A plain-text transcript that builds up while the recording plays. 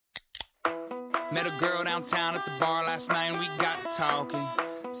Met a girl downtown at the bar last night and we got to talking.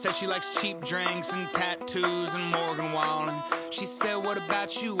 Said she likes cheap drinks and tattoos and Morgan Wallen. She said, what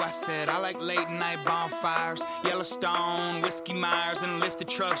about you? I said, I like late night bonfires, Yellowstone, Whiskey Myers, and lifted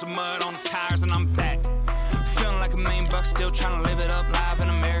trucks with mud on the tires. And I'm back, feeling like $1 million, still trying to live it up live in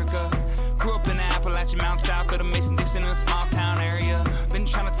America. Grew up in the Appalachian Mountain South of the Mason-Dixon in a small town area. Been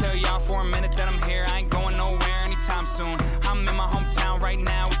trying to tell y'all for a minute that I'm here. I ain't going nowhere anytime soon. I'm in my hometown right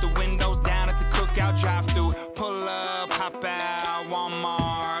now with the windows down at the cookout drive-thru. Pull up, hop out,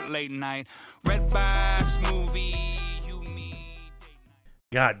 Walmart, late night. Redbox movie, you need date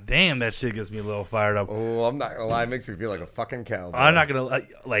night. God damn, that shit gets me a little fired up. Oh, I'm not gonna lie, it makes me feel like a fucking cowboy. I'm not gonna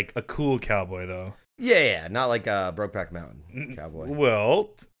like a cool cowboy though. Yeah, not like Brokeback Mountain cowboy. Well,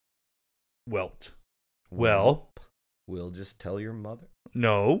 We'll just tell your mother.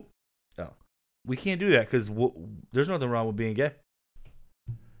 no. Oh. We can't do that because there's nothing wrong with being gay.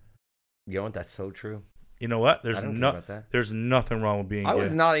 You know what? That's so true. You know what? I don't care about that. There's nothing wrong with being I gay.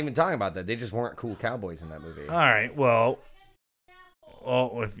 was not even talking about that. They just weren't cool cowboys in that movie. All right. Well,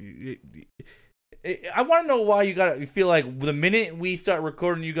 if you, I want to know why you feel like the minute we start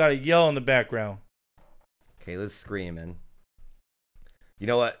recording, you gotta yell in the background. Kayla's screaming. You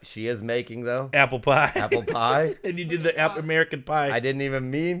know what she is making though? Apple pie. Apple pie. And you did the American pie. I didn't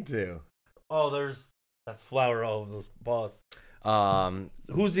even mean to. Oh, that's flour all over those balls.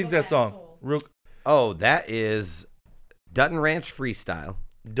 Who sings that Asshole. song? Rook. Oh, that is Dutton Ranch Freestyle.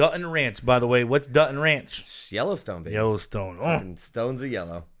 Dutton Ranch, by the way. What's Dutton Ranch? It's Yellowstone, baby. Yellowstone. Oh, And Stones of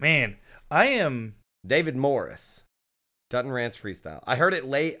Yellow. man. I am. David Morris. Dutton Ranch Freestyle. I heard it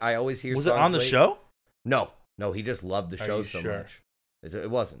late. I always hear Was it songs on the late. show? No, he just loved the Are show you so sure? much.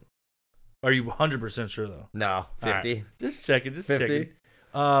 It wasn't. Are you 100% sure, though? No, 50. Right. Just checking. 50?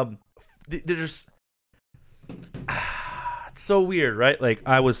 There's. It's so weird, right? Like,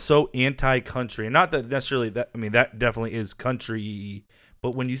 I was so anti-country. And not that necessarily that. I mean, that definitely is country.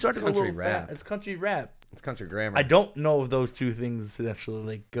 But when you start to go a country little rap. it's country rap. It's country grammar. I don't know if those two things actually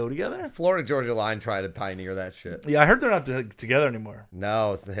like go together. Florida Georgia Line tried to pioneer that shit. Yeah, I heard they're not together anymore.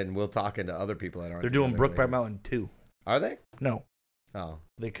 No, and we'll talk into other people that aren't. They're doing together Brokeback later. Mountain 2. Are they? No, Oh,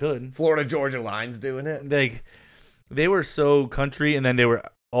 they could. Florida Georgia Line's doing it. They were so country, and then they were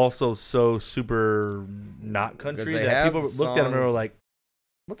also so super not country Because they that have people looked at them and were songs- like,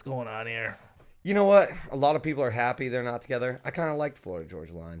 "What's going on here?" You know what? A lot of people are happy they're not together. I kind of liked Florida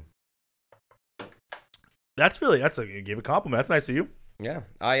Georgia Line. That's you gave a compliment. That's nice of you. Yeah,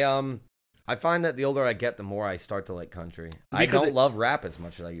 I find that the older I get, the more I start to like country. I Because don't love rap as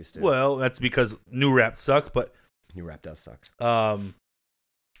much as I used to. Well, that's because new rap sucks, but New rap does suck.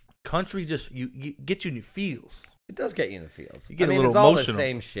 country just you get you in your feels. It does get you in the feels. You get a I mean, little it's all emotional. the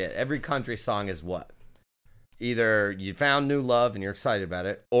same shit. Every country song is what? Either you found new love and you're excited about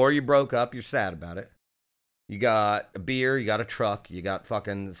it, or you broke up, you're sad about it. You got a beer, you got a truck, you got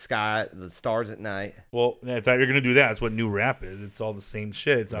fucking sky, the stars at night. Well, that's how you're gonna do that. That's what new rap is. It's all the same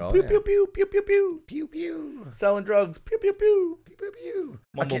shit. It's Oh, pew yeah. pew pew pew pew pew Pew pew. selling drugs. Pew pew pew. Pew pew pew.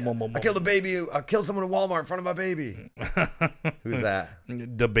 Mum. I killed a baby. I killed someone in Walmart in front of my baby. Who's that?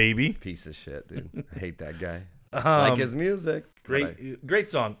 The baby. Piece of shit, dude. I hate that guy. Um, Like his music. Great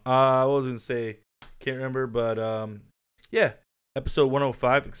song. I was gonna say, can't remember, but yeah, episode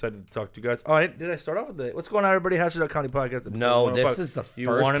 105. Excited to talk to you guys. Oh, did I start off with the what's going on, everybody? Hashtag County Podcast. Episode No, 105. this is the You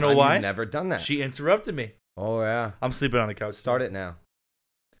first wanna time know why? you've never done that. She interrupted me. Oh, yeah. I'm sleeping on the couch. Start it now.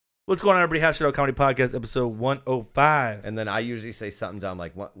 What's going on, everybody? Hashtag Comedy Podcast, episode 105. And then I usually say something dumb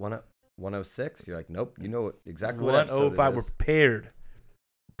like, what, 106? You're like, nope, you know exactly what episode 105. it We're is.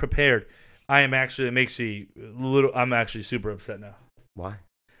 prepared. I am actually, it makes me I'm actually super upset now. Why?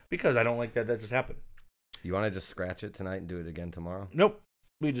 Because I don't like that just happened. You want to just scratch it tonight and do it again tomorrow? Nope.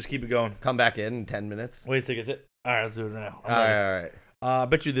 We just keep it going. Come back in 10 minutes. Wait a second. All right, let's do it now. All right. I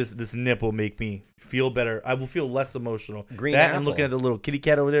bet you this nip will make me feel better. I will feel less emotional. Green that apple. and looking at the little kitty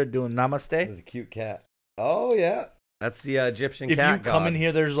cat over there doing namaste. There's a cute cat. Oh, yeah. That's the Egyptian If cat you come god. in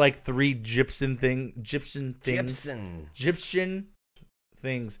here, there's like 3 Egyptian things. Gypsum. Egyptian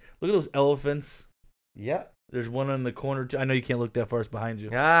things. Look at those elephants. Yeah. There's one in the corner too. I know you can't look that far. It's behind you.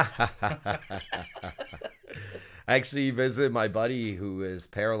 I actually visited my buddy who is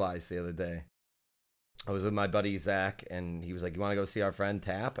paralyzed the other day. I was with my buddy Zach, and he was like, "You want to go see our friend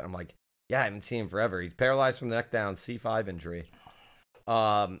Tap?" I'm like, "Yeah, I haven't seen him forever. He's paralyzed from the neck down, C5 injury."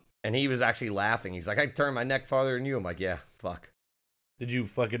 And he was actually laughing. He's like, "I can turn my neck farther than you." I'm like, "Yeah, fuck." Did you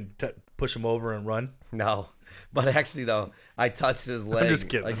fucking push him over and run? No, but actually though, I touched his leg. just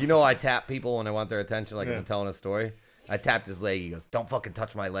kidding. Like, you know, I tap people when I want their attention, like Yeah. if I'm telling a story. I tapped his leg. He goes, "Don't fucking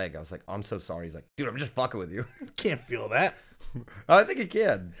touch my leg." I was like, "I'm so sorry." He's like, "Dude, I'm just fucking with you." Can't feel that. I think he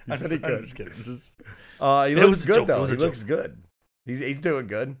can. He said he I'm could. just kidding. He looks good though. He looks good. He's doing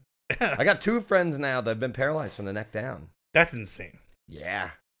good. I got 2 friends now that have been paralyzed from the neck down. That's insane.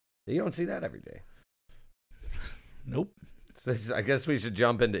 Yeah, you don't see that every day. Nope. So I guess we should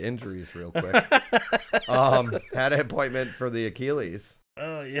jump into injuries real quick. Had an appointment for the Achilles.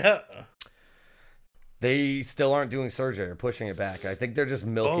 Oh yeah. They still aren't doing surgery. They're pushing it back. I think they're just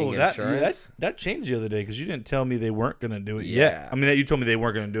milking insurance. That changed the other day because you didn't tell me they weren't going to do it Yeah. yet. I mean, you told me they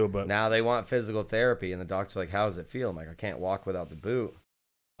weren't going to do it, but Now they want physical therapy, and the doctor's like, "How does it feel?" I'm like, "I can't walk without the boot."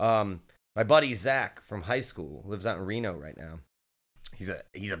 My buddy Zach from high school lives out in Reno right now. He's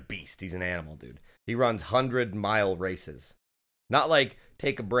a beast. He's an animal, dude. He runs 100-mile races. Not like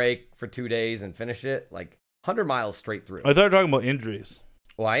take a break for 2 days and finish it. Like 100 miles straight through. I thought you were talking about injuries.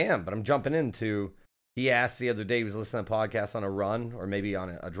 Well, I am, but I'm jumping into. He asked the other day, he was listening to a podcast on a run or maybe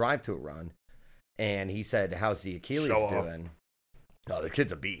on a drive to a run. And he said, "How's the Achilles Show off. doing?" Oh, the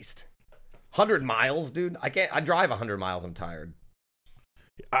kid's a beast. 100 miles, dude. I drive 100 miles. I'm tired.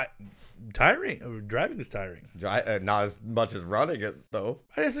 Driving is tiring. Not as much as running it, though.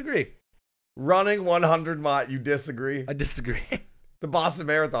 I disagree. Running 100 miles, you disagree? I disagree. The Boston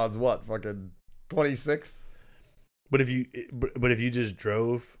Marathon's what, fucking 26? But if you just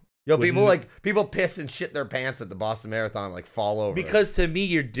drove, Yo, Wouldn't- people piss and shit their pants at the Boston Marathon, like fall over. because to me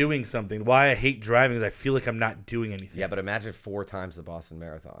you're doing something. Why I hate driving is I feel like I'm not doing anything. Yeah, but imagine 4 times the Boston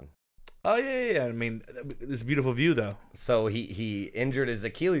Marathon. Oh yeah. I mean, this beautiful view though. So he injured his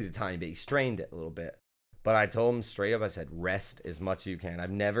Achilles a tiny bit. He strained it a little bit. But I told him straight up, I said, rest as much as you can.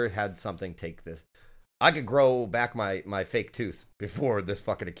 I've never had something take this. I could grow back my fake tooth before this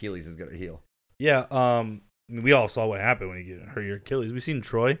fucking Achilles is going to heal. Yeah. I mean, we all saw what happened when you hurt your Achilles. We seen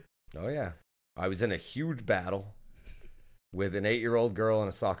Troy. Oh, yeah. I was in a huge battle with an 8-year-old girl and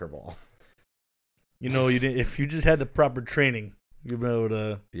a soccer ball. You know, you didn't. If you just had the proper training, you'd be able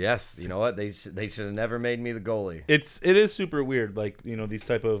to. Yes. You know what? They should have never made me the goalie. It is super weird. Like, you know, these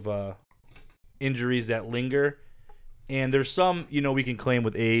type of injuries that linger, and there's some, you know, we can claim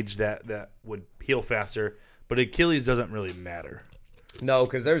with age that would heal faster, but Achilles doesn't really matter. No,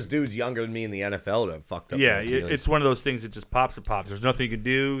 because there's dudes younger than me in the NFL that have fucked up. Yeah, their Achilles. it's one of those things that just pops and pops. There's nothing you can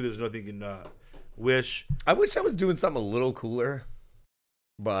do. There's nothing you can wish. I wish I was doing something a little cooler,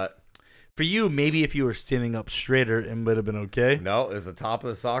 but For you, maybe if you were standing up straighter, it would have been okay. no, it was the top of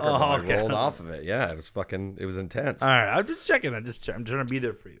the soccer Oh, ball. okay. I rolled off of it. Yeah, it was intense. All right, I'm just checking. I'm trying to be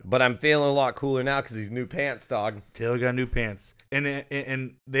there for you. But I'm feeling a lot cooler now because these new pants, dog. Taylor got new pants, and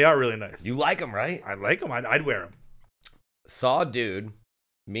they are really nice. You like them, right? I like them. I'd wear them. Saw a dude,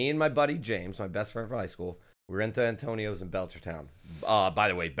 me and my buddy James, my best friend from high school, we were into Antonio's in Belchertown. By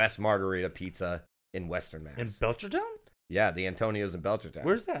the way, best margarita pizza in Western Mass. In Belchertown? Yeah, the Antonio's in Belchertown.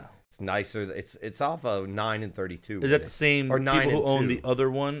 Where's that? It's nicer. It's off of 9 and 32. Is that the same Or 9 people who and own 2. the other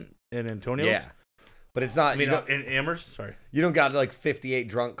one in Antonio's? Yeah. But it's not, I mean, you, don't, in Amherst? Sorry. you don't got like 58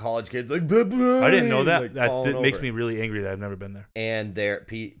 drunk college kids like, blah, blah, I didn't know that. like, That falling makes over. me really angry that I've never been there. And their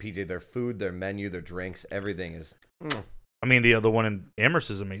PJ, their food, their menu, their drinks, everything is I mean, the other one in Amherst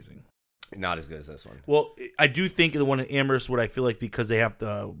is amazing. not as good as this one. Well, I do think the one in Amherst, what I feel like, because they have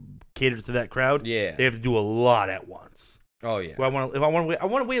to cater to that crowd, Yeah. they have to do a lot at once. Oh yeah. Well, I want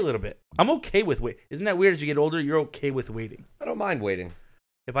to wait a little bit. I'm okay with wait. Isn't that weird? As you get older, you're okay with waiting. I don't mind waiting.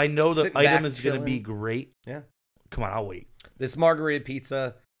 If I know the Sitting item back, is going to be chilling. great, Yeah. come on, I'll wait. This margarita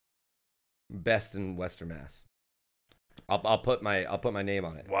pizza, best in Western Mass. I'll put my name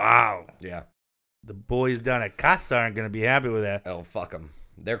on it. Wow. Yeah. The boys down at Casa aren't going to be happy with that. Oh fuck them.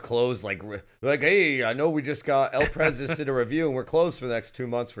 They're closed. They're like, hey, I know we just got El Prez just did a review and we're closed for the next 2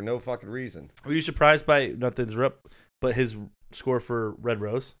 months for no fucking reason. Were you surprised by, not to interrupt, but his score for Red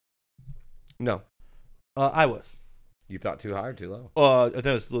Rose? No. I was. You thought too high or too low? I thought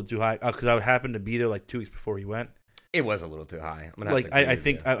it was a little too high because I happened to be there like 2 weeks before he went. It was a little too high. I'm gonna have Like to agree I with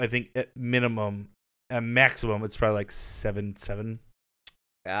think you. I think at minimum, at maximum, it's probably like 7-7.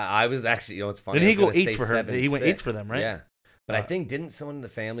 I was actually, you know, it's funny. Didn't he I was go gonna eights say for her? He went 7-6. eights for them, right? Yeah. But I Uh, think didn't someone in the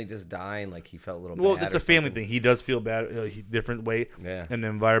family just die and like he felt a little Well, bad it's or a family something? thing. He does feel bad, different way, Yeah. and the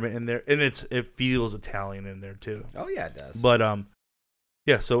environment in there, and it feels Italian in there too. Oh yeah, it does. But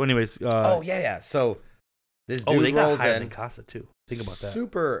yeah. So, anyways, oh yeah. So this dude they got rolls hired in. in Casa too. Think about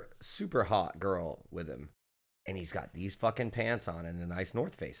that. Super hot girl with him, and he's got these fucking pants on and a nice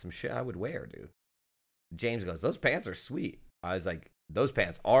North Face, some shit I would wear, dude. James goes, "Those pants are sweet." I was like, "Those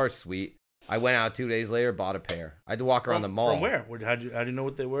pants are sweet." I went out 2 days later, bought a pair. I had to walk around the mall. From where? How do you know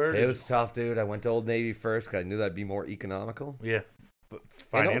what they were? It was tough, dude. I went to Old Navy first because I knew that'd be more economical. Yeah. But And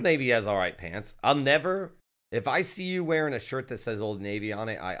Old finance. Navy has all right pants. I'll never If I see you wearing a shirt that says Old Navy on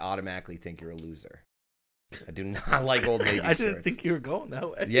it, I automatically think you're a loser. I do not like Old Navy I shirts. didn't think you were going that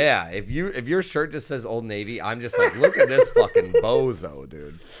way. Yeah, if your shirt just says Old Navy, I'm just like, look at this fucking bozo,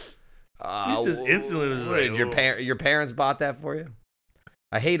 dude. He just instantly was what, like, your parents bought that for you?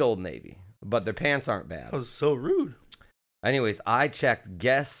 I hate Old Navy, but their pants aren't bad. That was so rude. Anyways, I checked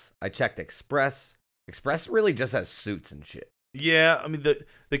Guess. I checked Express. Express really just has suits and shit. Yeah, I mean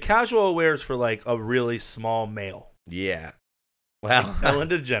the casual wears for like a really small male. Yeah. Well, Ellen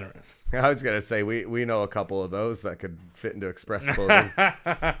DeGeneres. I was gonna say we know a couple of those that could fit into Express clothing, but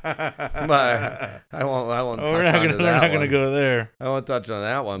I won't. We're not gonna go there. I won't touch on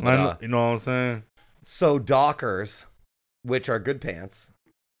that one. But You know what I'm saying? so Dockers, which are good pants.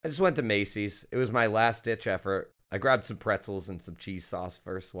 I just went to Macy's. It was my last ditch effort. I grabbed some pretzels and some cheese sauce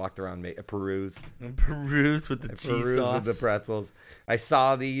first. Walked around, perused. Peruse with the cheese Perused sauce. with the pretzels. I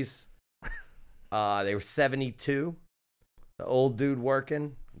saw these. They were $72. The old dude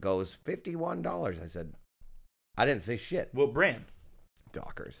working goes $51. I said, I didn't say shit. What brand?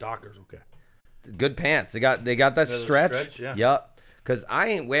 Dockers. Dockers. Okay. Good pants. They got that stretch. Stretch, yeah. Yep. Because I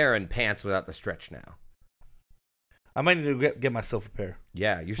ain't wearing pants without the stretch now. I might need to get myself a pair.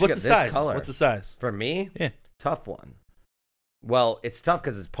 Yeah, you should What's get the this size? color. What's the size? For me? Yeah. Tough one. Well, it's tough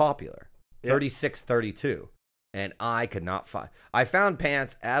because it's popular. Yeah. 36, 32. And I could not find. I found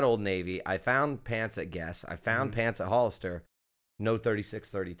pants at Old Navy. I found pants at Guess. I found pants at Hollister. No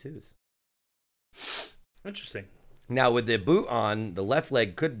 36, 32s. Interesting. Now, with the boot on, the left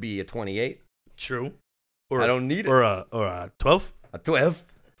leg could be a 28. True. I don't need it. Or a 12. A 12.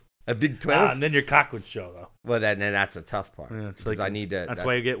 A big 12. And then your cock would show though. Well, then that's a tough part. Yeah, it's 'Cause like I need to. That's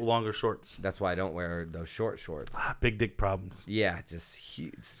why you get longer shorts. That's why I don't wear those short shorts. Big dick problems. Yeah, just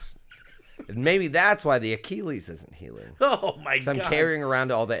huge. And maybe that's why the Achilles isn't healing. Oh my 'Cause god! I'm carrying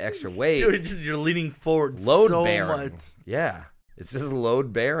around all the extra weight. Dude, you're leaning forward Load so bearing. much. Yeah, it's just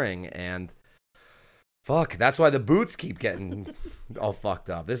load bearing, and fuck, that's why the boots keep getting all fucked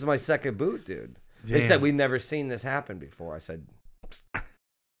up. This is my second boot, dude. They Damn. said we've never seen this happen before. I said,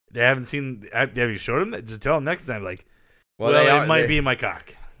 They haven't seen. Have you showed them that? Just tell them next time. Like, well, they it might be in my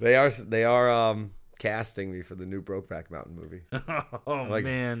cock. They are casting me for the new Brokeback Mountain movie. Oh Like,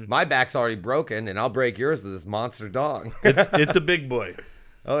 man, my back's already broken, and I'll break yours with this monster dog. it's a big boy.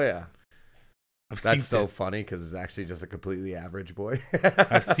 Oh yeah, I've seen that's so it. funny because it's actually just a completely average boy.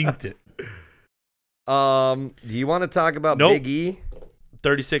 I've seen it. Do you want to talk about Nope. Big E?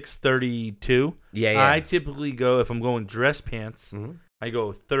 36, 32. Yeah. I typically go if I'm going dress pants. Mhm. I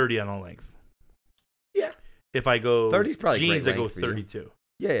go 30 on a length. Yeah. If I go 30 is probably jeans, great I go length for you. 32.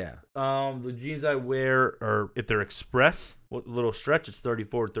 Yeah. The jeans I wear are if they're express, what little stretch, it's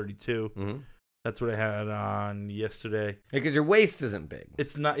 34, 32. Mm-hmm. That's what I had on yesterday. Because your waist isn't big.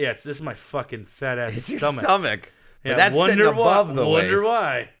 It's not. Yeah, it's just my fucking fat ass It's your stomach. stomach. Yeah, But that's sitting wonder above the Wonder waist.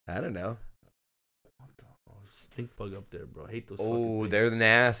 why. I don't know. Oh, stink bug up there, bro. I hate those. Oh, fucking things. they're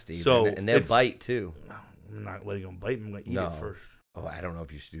nasty. So, and they'll it's- bite too. I'm not letting them bite me. I'm gonna eat No. it first. Oh, I don't know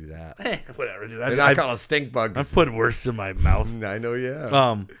if you should do that. Whatever, dude. They're not called stink bugs. I've put worse in my mouth. I know you have.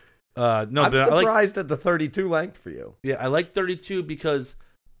 No, I'm but I like. surprised at the 32 length for you. Yeah, I like 32 because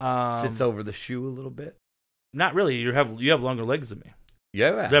Sits over the shoe a little bit. not really. You have longer legs than me.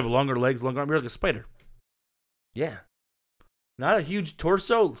 Yeah. You have longer legs, longer arms. You're like a spider. Yeah. Not a huge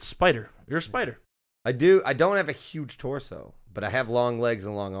torso, spider. You're a spider. I do. I don't have a huge torso, but I have long legs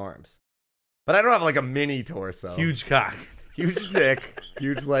and long arms. But I don't have like a mini torso. Huge cock. Huge dick,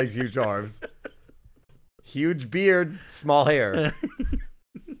 huge legs, huge arms, huge beard, small hair.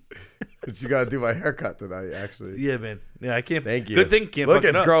 But you gotta do my haircut tonight, actually. Yeah, man. Yeah, I can't. Thank you. Good thing can't Look, fuck it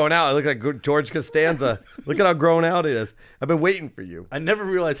it's up. growing out. I look like good George Costanza. Look at how grown out it is. I've been waiting for you I never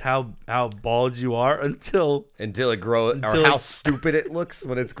realized how bald you are until until it grows, or Until how it- stupid it looks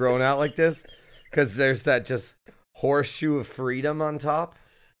when it's grown out like this. Because there's that just horseshoe of freedom on top.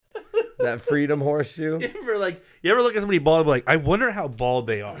 That freedom horseshoe. you ever look at somebody bald and be like, I wonder how bald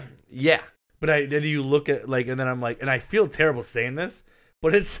they are. Yeah. But then you look at and then I'm like, and I feel terrible saying this,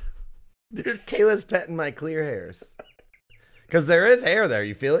 but it's Kayla's petting my clear hairs. Because there is hair there.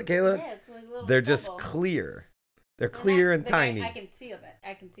 You feel it, Kayla? Yeah, it's like a little They're just bubble. clear. They're clear and Like, tiny. I can see that.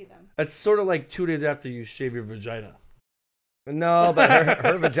 I can see them. It's sort of like 2 days after you shave your vagina. No, but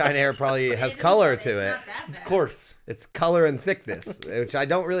her vagina hair probably has color to it. It's coarse. It's color and thickness, which I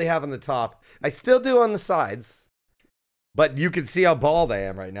don't really have on the top. I still do on the sides. But you can see how bald I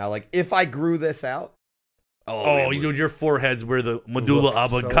am right now. Like, if I grew this out. Oh, your forehead's where the medulla looks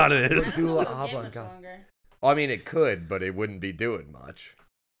so- oblongata is. Medulla That's not gonna get much oblongata. longer. I mean, it could, but it wouldn't be doing much.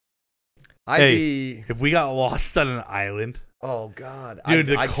 Hey. If we got lost on an island, Oh, God. dude,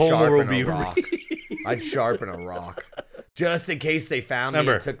 the I'd coma will sharpen be a rock. I'd sharpen a rock. Just in case they found me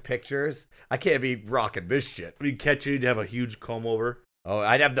Remember. and took pictures. I can't be rocking this shit. We'd catch you, you'd have a huge comb over. Oh,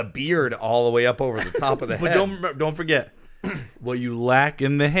 I'd have the beard all the way up over the top of the But head. don't forget, what you lack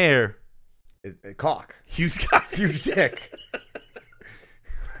in the hair, Cock. huge cock. Huge dick.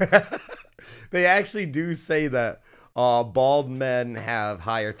 They actually do say that bald men have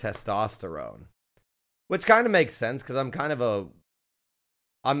higher testosterone, which kind of makes sense because I'm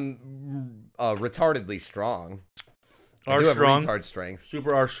retardedly strong. I do have R-strong. retard strength.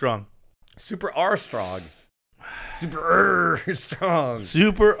 Super R strong. Super R strong. Super R strong.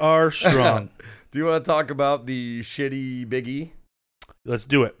 Super R strong. Do you want to talk about the shitty Biggie? Let's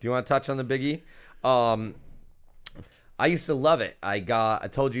do it. Do you want to touch on the Biggie? I used to love it. I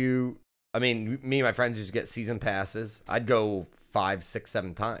told you, I mean, me and my friends used to get season passes. I'd go 5, 6,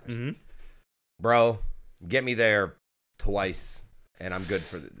 7 times. Mm-hmm. Bro, get me there twice, and I'm good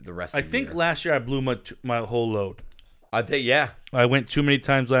for the rest I of the think year. last year I blew my whole load. I think, yeah. I went too many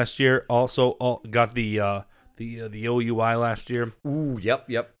times last year. Also, got the OUI last year. Ooh, yep.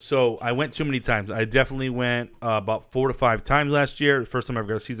 So I went too many times. I definitely went about 4 to 5 times last year. The first time I ever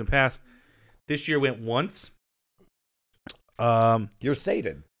got a season pass. This year went once. You're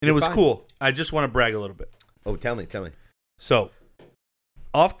sated. And it was cool. I just want to brag a little bit. Oh, tell me. So,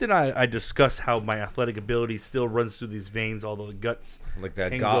 often I discuss how my athletic ability still runs through these veins, although the guts. Like the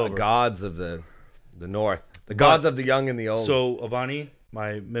hangs over. gods of the North. The gods of the young and the old. So, Avani,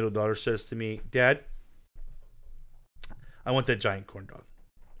 my middle daughter, says to me, Dad, I want that giant corn dog.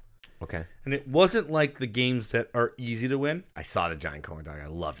 Okay. And it wasn't like the games that are easy to win. I saw the giant corn dog. I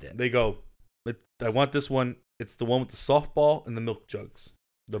loved it. They go, I want this one. It's the one with the softball and the milk jugs.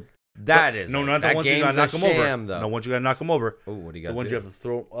 Not Not the the ones you gotta knock them over. Though. No, ones you gotta knock them over. Oh, what do you got? The ones you have to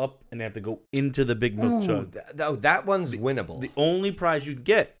throw up and they have to go into the big milk jug. That one's winnable. The only prize you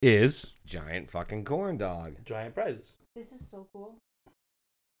get is Giant fucking corn dog. giant prizes. This is so cool.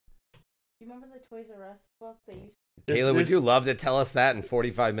 You remember the Toys R Us book that you? Kayla, would you love to tell us that in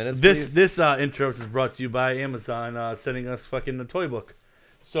 45 minutes, This please? intro is brought to you by Amazon sending us fucking the toy book.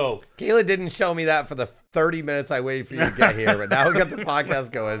 So Kayla didn't show me that for the 30 minutes I waited for you to get here, but now we got the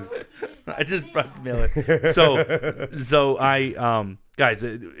podcast going. I just brought the mailer. So I guys,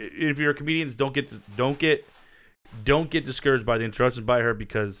 if you're comedians, don't get discouraged by the introduction by her,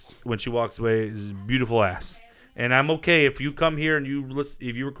 because when she walks away, is a beautiful ass. And I'm okay if you come here and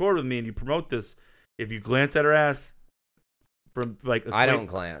if you record with me and you promote this, if you glance at her ass from like I don't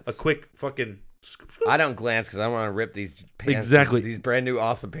glance. a quick fucking. I don't glance because I don't want to rip these pants. Exactly. These brand new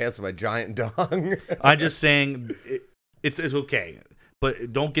awesome pants with my giant dong. I'm just saying it's okay,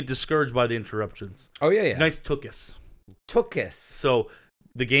 but don't get discouraged by the interruptions. Oh, yeah. Nice tookus. Tookus. So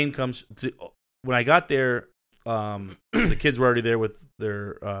the game comes to, when I got there, the kids were already there with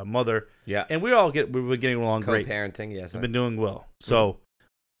their mother. Yeah. And we were getting along great. Co-parenting, yes. We've been doing well. So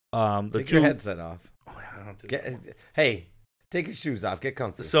Take your headset off. Oh, I don't have to- Hey, take your shoes off. Get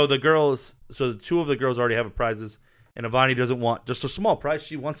comfy. So the two of the girls already have prizes, and Avani doesn't want just a small prize.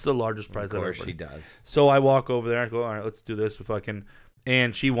 She wants the largest prize. Of course of she everybody. does. So I walk over there and I go, all right, let's do this.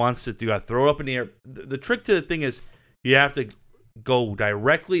 And she wants to do. I throw it up in the air. The trick to the thing is you have to go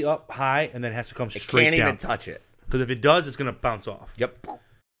directly up high, and then it has to come It straight can't down. even touch it. Because if it does, it's gonna bounce off. Yep.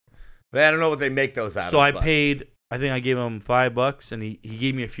 I don't know what they make those out of. So I but- paid. I think I gave him $5, and he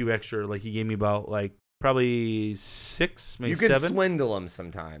gave me a few extra. Like he gave me about probably 6, maybe You can 7. swindle them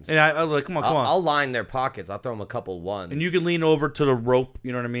sometimes. And I was like, come on. I'll line their pockets. I'll throw them a couple ones. And you can lean over to the rope.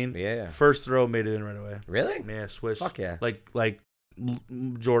 You know what I mean? Yeah. First throw made it in right away. Really? Yeah, swish. Fuck yeah. Like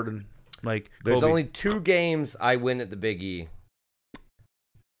Jordan. Like There's Kobe. only 2 games I win at the Big E.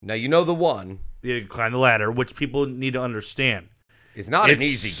 Now, you know the one. You climb the ladder, which people need to understand. It's not It's an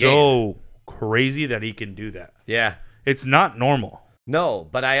easy game. so crazy that he can do that. Yeah. It's not normal. No,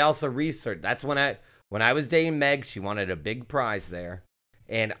 but I also researched. That's when I was dating Meg, she wanted a big prize there.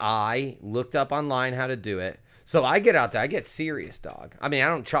 And I looked up online how to do it. So I get out there. I get serious, dog. I mean, I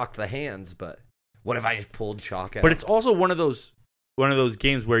don't chalk the hands, but what if I just pulled chalk out? But it's also one of those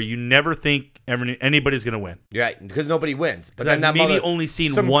games where you never think anybody's going to win. You're right, because nobody wins. But I've then that maybe mother, only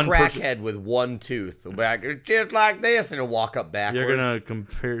seen some one person. crackhead with one tooth will be like, just like this, and he'll walk up backwards. You're going to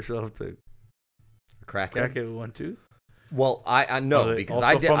compare yourself to crackhead. Crackhead with 1 tooth? Well, I know Are they because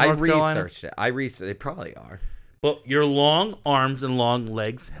also from I North Carolina? researched it. I researched. They probably are. Well, your long arms and long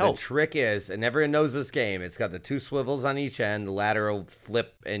legs help. The trick is, and everyone knows this game, it's got the 2 swivels on each end. The ladder will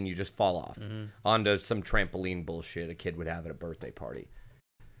flip, and you just fall off onto some trampoline bullshit a kid would have at a birthday party.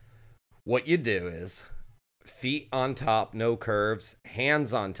 What you do is feet on top, no curves,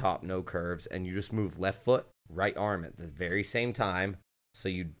 hands on top, no curves, and you just move left foot, right arm at the very same time So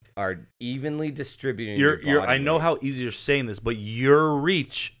you are evenly distributing your You're. body I know weight. how easy you're saying this, but your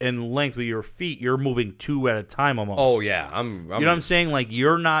reach and length with your feet, you're moving 2 at a time almost. Oh yeah, I'm You know what I'm saying? Like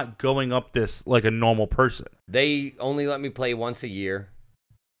you're not going up this like a normal person. They only let me play once a year,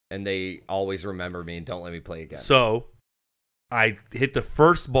 and they always remember me and don't let me play again. So I hit the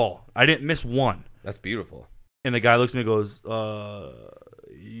first ball. I didn't miss one. That's beautiful. And the guy looks at me and goes,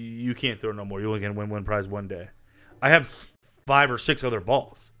 you can't throw no more. You only can win one prize one day. I have 5 or 6 other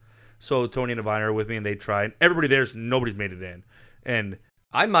balls. So Tony and Divine are with me, and they tried. Everybody there's nobody's made it in. And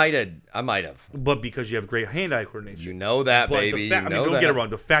I might have. but because you have great hand-eye coordination. You know that, But baby. the fact, you know don't that. get it wrong.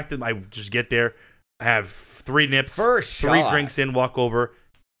 The fact that I just get there, I have 3 nips, First 3 shot. drinks in, walk over,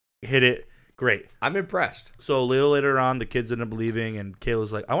 hit it, great. I'm impressed. So a little later on, the kids end up leaving, and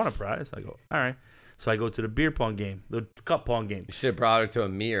Kayla's like, I want a prize. I go, all right. So I go to the beer pong game, the cup pong game. You should have brought her to a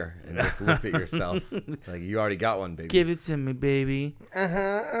mirror and just looked at yourself. Like, you already got one, baby. Give it to me, baby.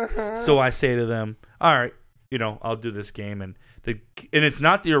 So I say to them, all right, I'll do this game. And it's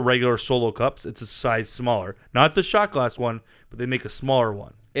not your regular solo cups. It's a size smaller. Not the shot glass one, but they make a smaller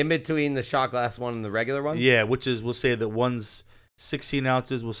one. In between the shot glass one and the regular one? Yeah, which is, we'll say that one's 16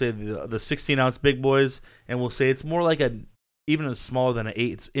 ounces. We'll say the 16-ounce big boys. And we'll say it's more like even smaller than an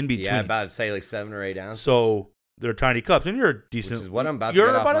 8. It's in between. Yeah, I'm about to say like 7 or 8 ounces. So they're tiny cups. And you're a decent. Which is what I'm about to you're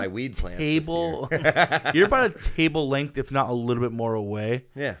get off about my a weed plants table. this year. You're about a table length, if not a little bit more away.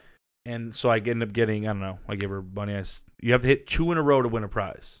 Yeah. And so I end up getting, I don't know, I gave her money. You have to hit 2 in a row to win a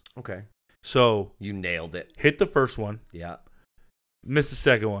prize. Okay. So You nailed it. hit the first one, Yeah. miss the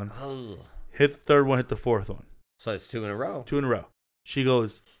second one, Oh. hit the third one, hit the fourth one. So it's 2 in a row. 2 in a row. She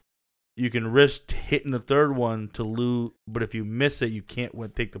goes, you can risk hitting the third one to lose, but if you miss it, you can't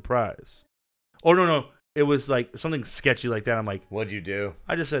take the prize. Oh, no. It was like something sketchy like that. I'm like, What'd you do?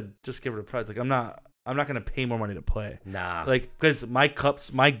 I just said, just give her the prize. Like, I'm not going to pay more money to play. Nah. Like, because my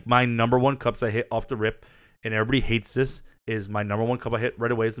cups, my number one cups I hit off the rip, and everybody hates this, is my number one cup I hit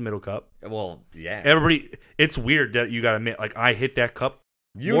right away is the middle cup. Well, yeah. Everybody, it's weird that you got to admit, like, I hit that cup.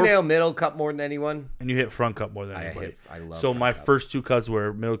 You nail middle cup more than anyone. And you hit front cup more than anybody. I love so front my cup. first 2 cups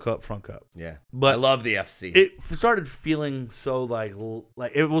were middle cup, front cup. Yeah. But I love the FC. it started feeling so like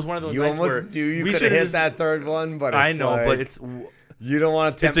it was one of those You nights where almost knew you we could have should've hit that third one, but I it's know, like, but it's you don't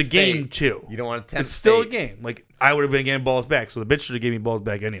want to tempt a game fate. too. You don't want to tempt It's still fate. a game. Like, I would have been getting balls back, so the bitch should have gave me balls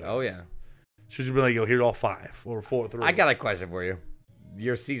back anyway. Oh, yeah. She should have been like, yo, here's all 5 or 4, 3. I got a question for you.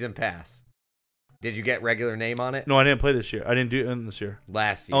 Your season pass. Did you get regular name on it? No, I didn't play this year. I didn't do it this year.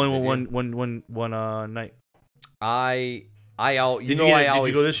 Last year. Only did you? one night. I Did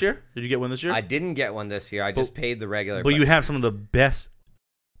you go this year? Did you get one this year? I didn't get one this year. I just paid the regular. But you have some of the best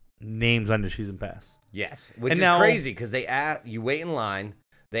names on your season pass. Yes, which And is now- crazy because you wait in line.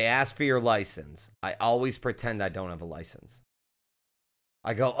 They ask for your license. I always pretend I don't have a license.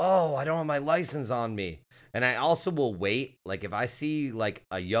 I go, oh, I don't have my license on me. And I also will wait. Like, if I see, like,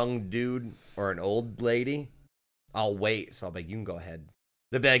 a young dude or an old lady, I'll wait. So I'll be like, you can go ahead.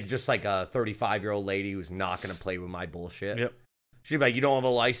 They'll be like, just like a 35-year-old lady who's not going to play with my bullshit. Yep. She'd be like, you don't have a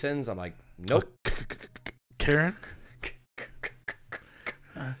license? I'm like, nope. Karen?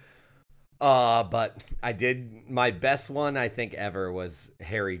 But I did, my best one, I think, ever was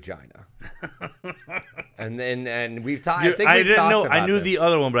Harry Gina. and we've talked, I think I we've didn't talked know. about I knew this. the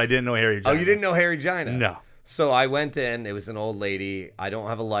other one, but I didn't know Harry. Oh, you didn't know Harry Gina? No. So I went in. It was an old lady. I don't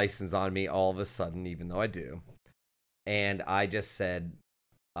have a license on me all of a sudden, even though I do. And I just said,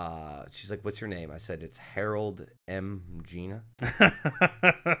 she's like, what's your name? I said, it's Harold M. Gina.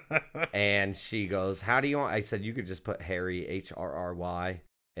 And she goes, how do you want? I said, you could just put Harry, H-R-R-Y,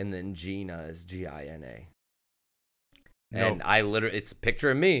 and then Gina is G-I-N-A. And No. I literally, it's a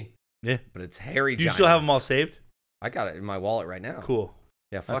picture of me, Yeah. but it's Harry Do you Gina. still have them all saved? I got it in my wallet right now. Cool.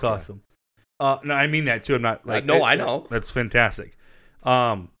 Yeah, fuck That's yeah. awesome. No, I mean that too. I'm not like. No, I know. That's fantastic.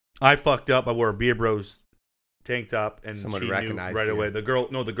 I fucked up. I wore a Beer Bros tank top, and Someone she knew recognized right you. away. The girl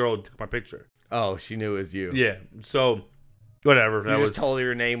took my picture. Oh, she knew it was you. Yeah. So, whatever. You just told her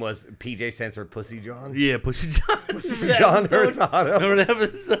your name was PJ stands for Pussy John? Yeah, Pussy John. Pussy John Hurtado. Remember that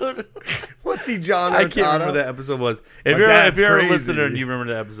episode? Pussy John Hurtado. I can't remember what that episode was. If My you're dad's a crazy. listener and you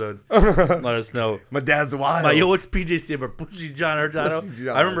remember that episode, let us know. My dad's wild. Like, yo, what's PJ stand for? Pussy John Hurtado? Pussy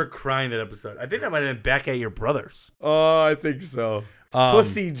John. I remember crying that episode. I think that might have been back at your brother's. Oh, I think so.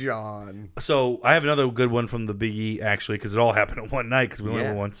 Pussy John. So I have another good one from the Big E, actually, because it all happened in one night, because we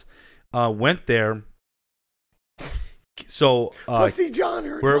went once. Went there. So Pussy John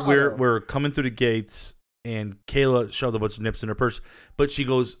Hurtado. we're coming through the gates, and Kayla shoved a bunch of nips in her purse, but she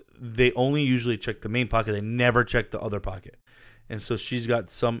goes, they only usually check the main pocket. They never check the other pocket. And so she's got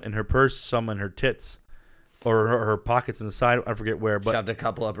some in her purse, some in her tits. or her pockets in the side. I forget where, but Shoved a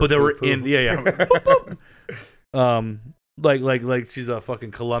couple up her but they were poo-poo. in yeah. Boop, boop. Like she's a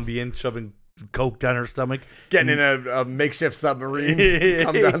fucking Colombian shoving coke down her stomach. Getting in a makeshift submarine,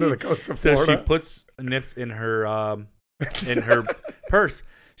 come down to the coast of So Florida. she puts nips in her purse.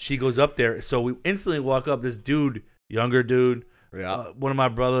 She goes up there. So we instantly walk up. This dude, younger dude, one of my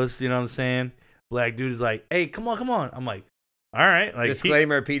brothers. You know what I'm saying? Black dude is like, "Hey, come on." I'm like, "All right." Like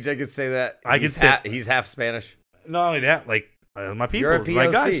disclaimer: PJ could say that. I can say he's half Spanish. not only that, like my people, You're a POC.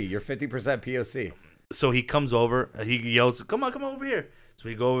 my guys. You're 50% POC. So he comes over. He yells, "Come on over here!" So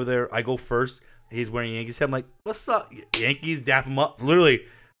we go over there. I go first. He's wearing Yankees hat. I'm like, "What's up, Yankees?" Dap him up. Literally,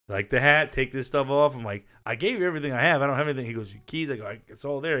 like the hat. Take this stuff off. I'm like, "I gave you everything I have. I don't have anything." He goes, "Your keys?" I go, "It's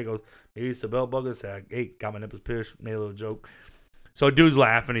all there." He goes, "Maybe it's the belt buckle." I said, "Hey, got my nipples pierced." Made a little joke. So dude's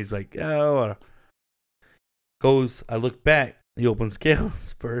laughing. He's like, "Oh." Goes. I look back. He opens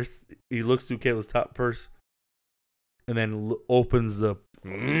Kayla's purse. He looks through Kayla's top purse, and then opens the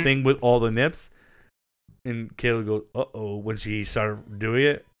thing with all the nips. And Kayla goes, "Uh-oh," when she started doing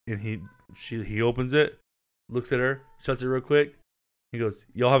it. And he opens it, looks at her, shuts it real quick. He goes,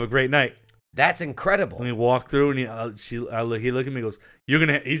 "Y'all have a great night." That's incredible. And he walked through, and he looked at me and goes,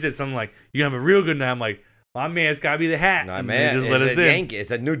 he said something like, "You're going to have a real good night." I'm like, "My man's got to be the hat." No, and man, they just let us in. Yankee. It's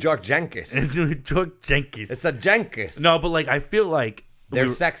a New York Yankees. It's New York Yankees. It's a Yankees. No, but like, I feel like. They're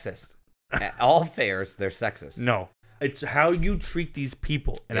sexist. At all fairs, they're sexist. No. It's how you treat these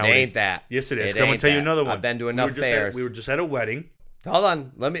people. And it ain't that. Yes, it is. It I'm going ain't to tell you that. another one. I've been to enough fairs. We were just at a wedding. Hold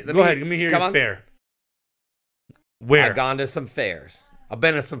on. Let me Go ahead. Let me hear come your on. fair. Where? I've gone to some fairs. I've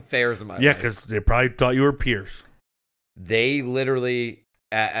been to some fairs in my Yeah, life. because they probably thought you were peers. They literally,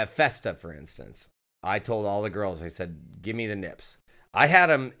 at Festa, for instance, I told all the girls, I said, "Give me the nips." I had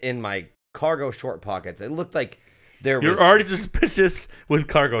them in my cargo short pockets. It looked like there You're was... already suspicious with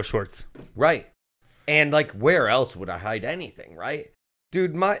cargo shorts. Right. And, like, where else would I hide anything, right?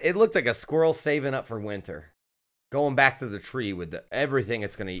 Dude, it looked like a squirrel saving up for winter. Going back to the tree with everything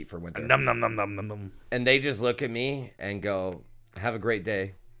it's going to eat for winter. Num, num, num, num, num, num. And they just look at me and go, "Have a great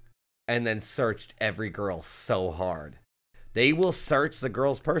day." And then searched every girl so hard. They will search the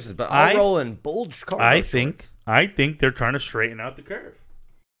girls' purses, but I'll roll in bulged cargo I shorts. think they're trying to straighten out the curve.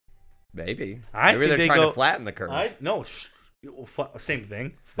 Maybe. I Maybe think they're trying to flatten the curve. Same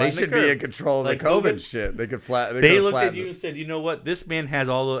thing. They Flatten should the be curve. in control of Like the COVID COVID. shit. They could flatten. They looked at you and said, "You know what? This man has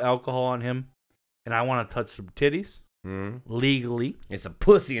all the alcohol on him, and I want to touch some titties legally. It's a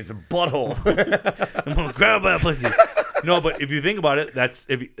pussy. It's a butthole. I'm gonna grab that pussy." No, but if you think about it, that's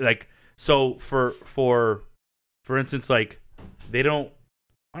so for instance, like they don't.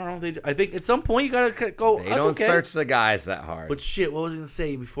 I don't know. I think at some point you gotta go. They "That's don't okay." search the guys that hard. But shit, what was I gonna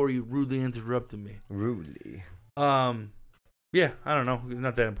say before you rudely interrupted me? Rudely. Yeah, I don't know. It's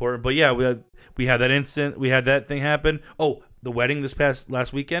not that important. But yeah, we had that incident. We had that thing happen. Oh, the wedding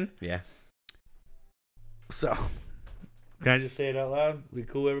last weekend. Yeah. So, can I just say it out loud? We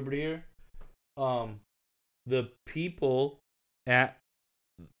cool, everybody here? The people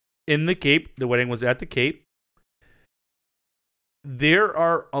in the Cape, the wedding was at the Cape. There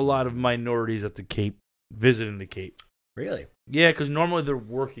are a lot of minorities at the Cape visiting the Cape. Really? Yeah, because normally they're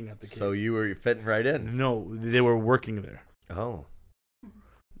working at the Cape. So you were fitting right in. No, they were working there. Oh.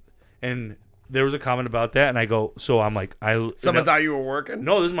 And there was a comment about that, and I go, so I'm like, Someone thought you were working?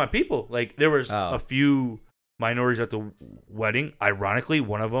 no, this is my people. Like, there was Oh. a few minorities at the wedding. Ironically,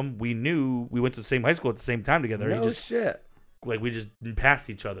 one of them, we went to the same high school at the same time together. No shit. We just passed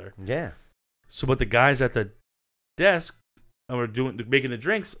each other. Yeah. So, but the guys at the desk, and we're making the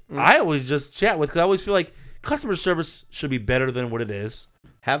drinks, I always just chat with, because I always feel like customer service should be better than what it is.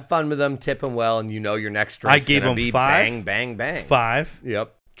 Have fun with them, tip them well, and you know your next drink's I gave gonna them be 5. bang, bang, bang. 5,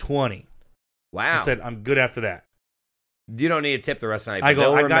 Yep. 20. Wow. I said, I'm good after that. You don't need to tip the rest of the night, I but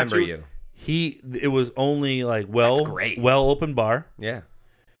go, they'll I got remember you. you. It was only like That's great. well open bar. Yeah.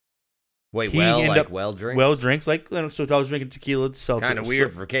 Wait, He ended up- well drinks? Well drinks, like, so I was drinking tequila, seltzer. Kind of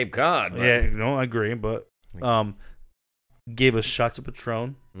weird for Cape Cod. But... Yeah, no, I agree, but gave us shots of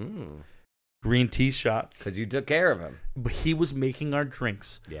Patron, green tea shots. Because you took care of him. But he was making our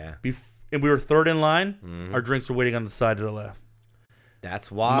drinks. Yeah. And we were third in line. Our drinks were waiting on the side to the left.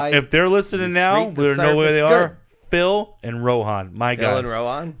 That's why. If they're listening you now, treat the we know where they service are. good. Phil and Rohan, my Phil guys. and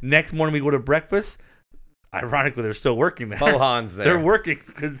Rohan? Next morning we go to breakfast. Ironically, they're still working there. Fohan's there. They're working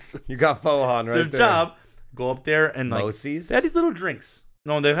because You got Fohan right their there. job. Go up there and like Mosey's? they had these little drinks.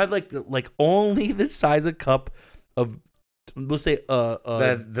 No, they had like only the size of cup of, let's say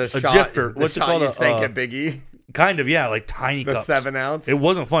the a shot, Jifter. the What's it shot called? you sank at Big E? Kind of, yeah, like tiny The cups. 7 ounce? It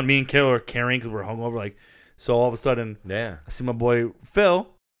wasn't fun. Me and Kayla were carrying because we're hungover. Like, so all of a sudden, Yeah. I see my boy Phil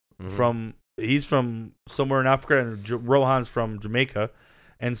from he's from somewhere in Africa, and Rohan's from Jamaica,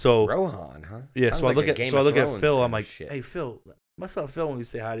 and so Rohan, huh? yeah. Sounds So like I a look at Game of Thrones Phil. sort I'm of like, shit. hey Phil, what's up, Phil? When we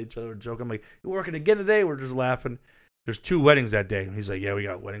say hi to each other, joke. I'm like, you working again today? We're just laughing. There's 2 weddings that day, and he's like, yeah, we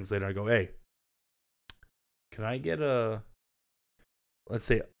got weddings later. I go, hey, can I get a, let's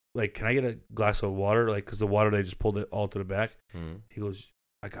say, like, can I get a glass of water? Like, because the water, they just pulled it all to the back. He goes,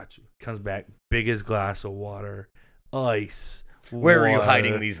 I got you. Comes back, biggest glass of water, ice. Where were you water.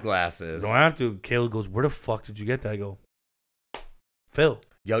 hiding these glasses? Don't have to. Caleb goes, where the fuck did you get that? I go, Phil.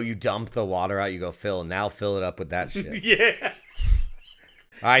 Yo, you dump the water out. You go, Phil, now fill it up with that shit. Yeah.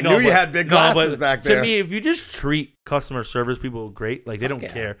 I knew you had big glasses back there. To me, if you just treat customer service people great, like they don't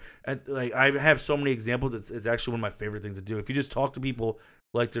care. And like I have so many examples. It's actually one of my favorite things to do. If you just talk to people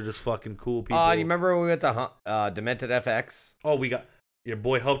like they're just fucking cool people. You remember when we went to Demented FX? Oh, we got your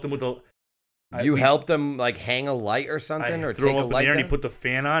boy helped him with the. You helped him like hang a light or something, or threw take him a up in light the air, and down? he put the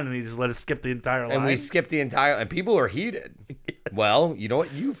fan on, and he just let us skip the entire line. And we skipped the entire. And people are heated. Well, you know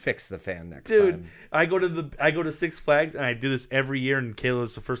what? You fix the fan next Dude, time. I go to Six Flags, and I do this every year. And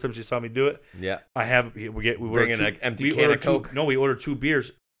Kayla's the first time she saw me do it. Yeah. I have we Bring in an empty we can order of Coke. No, we order 2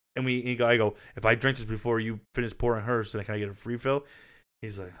 beers, and I go, if I drink this before you finish pouring hers, then can I get a free fill?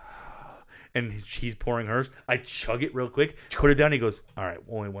 He's like, and he's pouring hers. I chug it real quick, put it down. He goes, all right,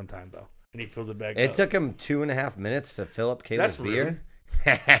 only one time though, and he fills it back up. It took him 2.5 minutes to fill up Kayla's That's beer.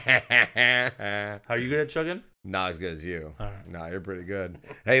 How are you good at chugging? Not as good as you. All right. No, you're pretty good.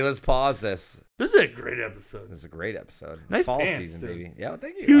 Hey, let's pause this. This is a great episode. This is a great episode. Nice Fall pants, season, dude. baby. Yeah,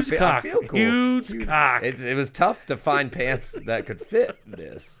 thank you. Huge I cock. feel cool. Huge cock. It was tough to find pants that could fit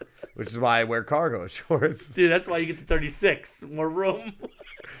this, which is why I wear cargo shorts. Dude, that's why you get the 36. More room.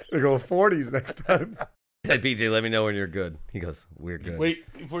 We go 40s next time. I said, PJ, let me know when you're good. He goes, we're good. Wait,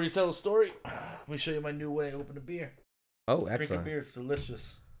 before you tell the story, let me show you my new way I open a beer. Oh, Drink a excellent. beer, it's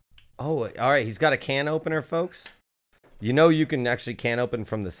delicious. Oh, all right. He's got a can opener, folks. You know you can actually can open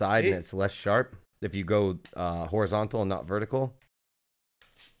from the side and it's less sharp if you go horizontal and not vertical.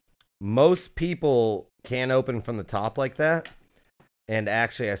 Most people can open from the top like that. And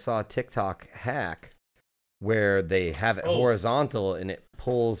actually, I saw a TikTok hack where they have it horizontal and it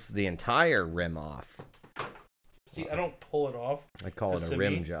pulls the entire rim off. See, I don't pull it off. I call it a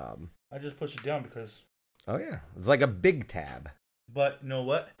rim job. I just push it down because... Oh, yeah. It's like a big tab. But you know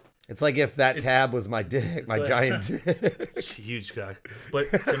what? It's like if that tab was my dick, my like- giant dick. It's a huge guy.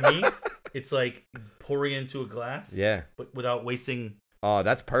 But to me, it's like pouring into a glass. Yeah. But without wasting... Oh,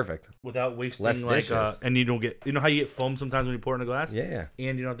 that's perfect. Without wasting Less like... dishes. and you don't get... You know how you get foam sometimes when you pour it in a glass? Yeah.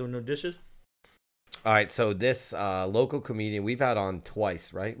 And you're not doing no dishes? All right, so this local comedian we've had on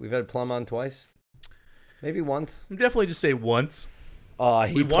twice, right? We've had Plum on twice, maybe once. Definitely just say once.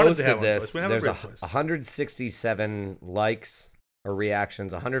 He We wanted to posted have him this. twice. We haven't There's been twice. 167 likes or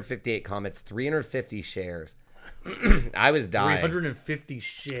reactions, 158 comments, 350 shares. I was dying. 350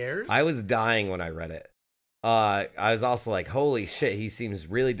 shares? I was dying when I read it. I was also like, holy shit, he seems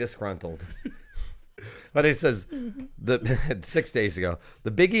really disgruntled. But it says, 6 days ago,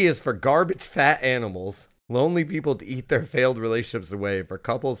 the biggie is for garbage fat animals, lonely people to eat their failed relationships away, for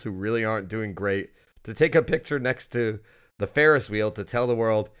couples who really aren't doing great, to take a picture next to the Ferris wheel to tell the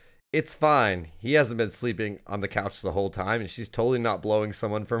world, it's fine. He hasn't been sleeping on the couch the whole time, and she's totally not blowing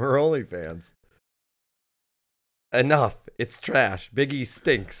someone from her OnlyFans. Enough. It's trash. Biggie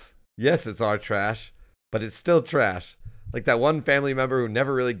stinks. Yes, it's our trash, but it's still trash. Like that one family member who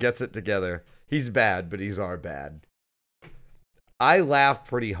never really gets it together. He's bad, but he's our bad. I laughed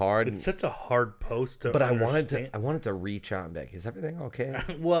pretty hard. It's such a hard post to but understand. I wanted to reach out and be like, is everything okay?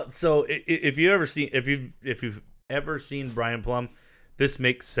 Well, so if you've ever seen Brian Plum, this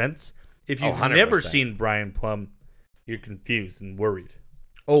makes sense. If you've 100%. never seen Brian Plum, you're confused and worried.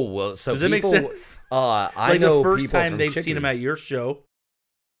 Oh, well, so Does that make people, sense? I Like know the first people time from they've Chicky. seen him at your show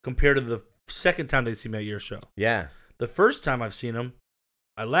compared to the second time they've seen him at your show. Yeah. The first time I've seen him,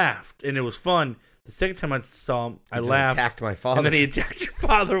 I laughed and it was fun. The second time I saw him, I He just laughed. attacked my father. And then he attacked your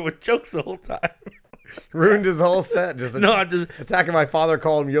father with jokes the whole time. ruined his whole set. Just No, I just attacking my father,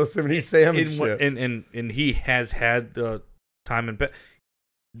 calling him Yosemite Sam and shit. and he has had time and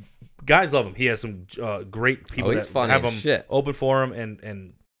guys love him. He has some great people he's that funny have as him shit. open for him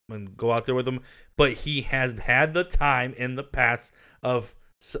and go out there with him. But he has had the time in the past of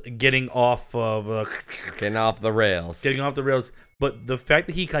getting off of Getting off the rails. getting off the rails. But the fact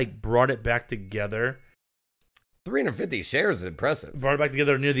that he like brought it back together, 350 shares is impressive. brought it back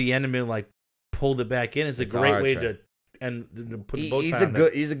together near the end and then like pulled it back in is a It's great our way track. to put the bow He's tie a on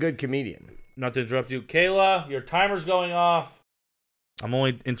good. He's a good comedian. Not to interrupt you. Kayla, your timer's going off. I'm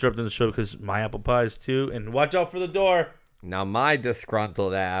only interrupting the show because my apple pie is too. And watch out for the door. Now my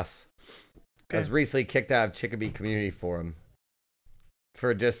disgruntled ass I was recently kicked out of Chicopee Community Forum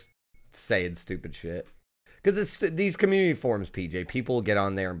for just saying stupid shit. Because these community forums, PJ, people get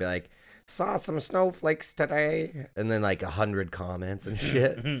on there and be like, saw some snowflakes today. And then like 100 comments and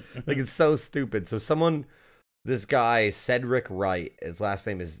shit. Like, it's so stupid. So this guy, Cedric Wright, his last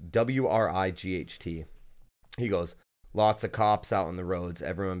name is Wright. He goes, lots of cops out on the roads.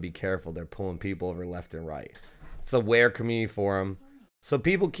 Everyone be careful. They're pulling people over left and right. It's a Ware community forum. So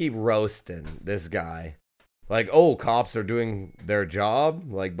people keep roasting this guy. Like, oh, cops are doing their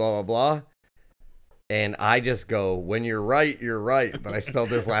job. Like, blah, blah, blah. And I just go, when you're right, you're right. But I spelled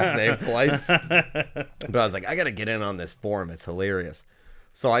his last name twice. But I was like, I got to get in on this forum. It's hilarious.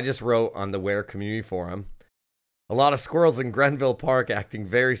 So I just wrote on the Ware community forum, a lot of squirrels in Grenville Park acting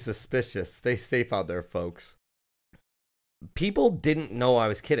very suspicious. Stay safe out there, folks. People didn't know I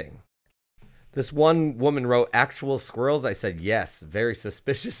was kidding. This one woman wrote, actual squirrels? I said, yes, very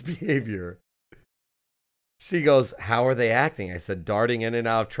suspicious behavior. She goes, how are they acting? I said, darting in and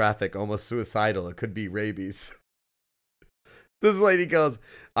out of traffic, almost suicidal. It could be rabies. This lady goes,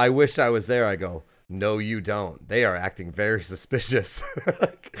 I wish I was there. I go, no, you don't. They are acting very suspicious.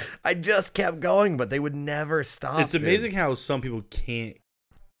 I just kept going, but they would never stop. It's amazing how some people can't.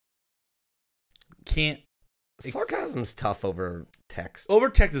 Sarcasm's tough over text. Over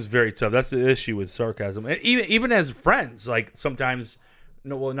text is very tough. That's the issue with sarcasm. And even as friends, like sometimes,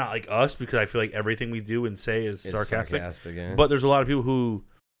 no, well, not like us, because I feel like everything we do and say is sarcastic. Yeah. But there's a lot of people who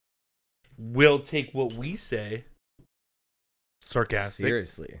will take what we say sarcastic.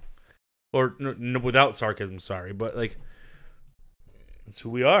 Seriously. Or no, without sarcasm, sorry. But like, that's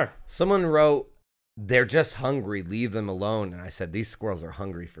who we are. Someone wrote, they're just hungry. Leave them alone. And I said, these squirrels are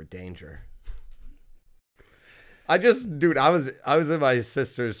hungry for danger. I was in my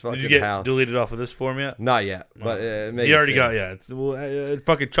sister's fucking Did you get house. deleted off of this form yet? Not yet, but it You already got, yeah.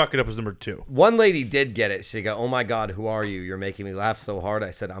 Fucking chalk it up as number 2. One lady did get it. She go, oh my God, who are you? You're making me laugh so hard.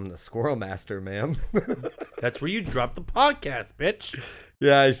 I said, I'm the squirrel master, ma'am. That's where you drop the podcast, bitch.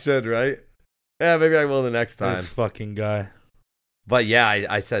 Yeah, I should, right? Yeah, maybe I will the next time. This fucking guy. But yeah,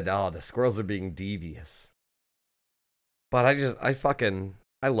 I said, oh, the squirrels are being devious. But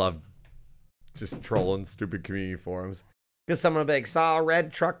I love just trolling stupid community forums. Because someone will be like, saw a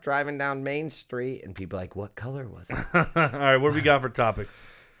red truck driving down Main Street. And people are like, what color was it? All right, what do we got for topics?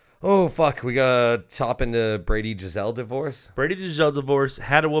 Oh, fuck. We got to chop into Brady Giselle divorce. Brady Giselle divorce.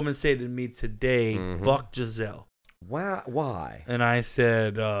 Had a woman say to me today, fuck Giselle. Wow. Why? And I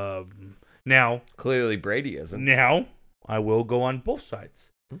said, now. Clearly Brady isn't. Now, I will go on both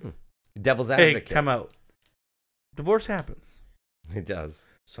sides. Devil's advocate. Hey, come out. Divorce happens. It does.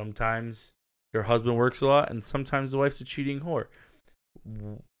 Sometimes your husband works a lot, and sometimes the wife's a cheating whore.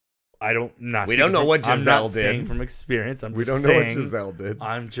 We don't know what Giselle I'm not did. saying from experience. We don't know what Giselle did.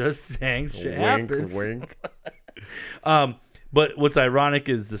 I'm just saying shit Wink, happens. wink. But what's ironic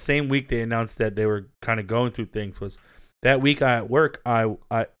is the same week they announced that they were kind of going through things was that week at work. Kayla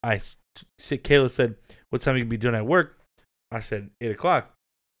said, "What time are you gonna be doing at work?" I said 8:00.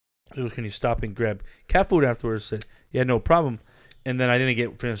 She goes, "Can you stop and grab cat food afterwards?" I said, "Yeah, no problem." And then I didn't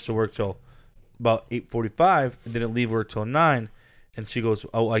get finished to work till about 8:45, and didn't leave work till 9. And she goes,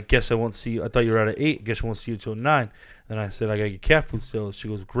 "Oh, I guess I won't see you. I thought you were out at 8. I guess I won't see you till 9." And I said, "I got to get cat food still." She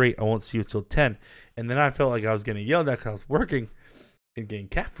goes, "Great. I won't see you till 10." And then I felt like I was getting yelled at because I was working and getting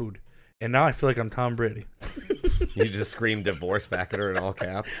cat food. And now I feel like I'm Tom Brady. You just screamed divorce back at her in all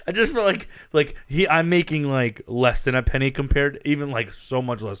caps. I just felt like I'm making like less than a penny compared, even like so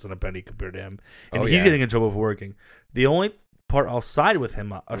much less than a penny compared to him. And he's getting in trouble for working. The only part I'll side with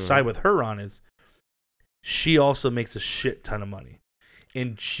him or side with her on is she also makes a shit ton of money.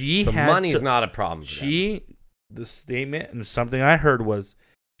 And money's not a problem for the statement and something I heard was,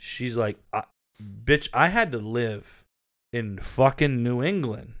 she's like, bitch, I had to live in fucking New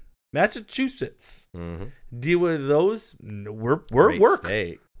England, Massachusetts, deal with those. We're work.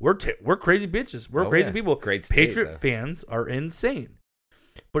 State. We're crazy bitches. We're crazy people. Great state, Patriot fans are insane.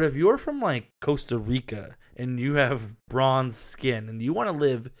 But if you're from like Costa Rica and you have bronze skin and you want to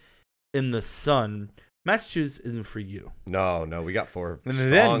live in the sun, Massachusetts isn't for you. No, we got 4 And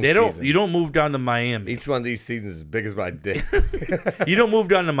strong then seasons. you don't move down to Miami. Each one of these seasons is as big as my dick. You don't move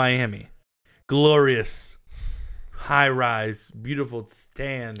down to Miami. Glorious, high rise, beautiful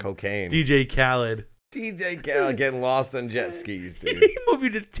stand, Cocaine. DJ Khaled getting lost on jet skis, dude. He moved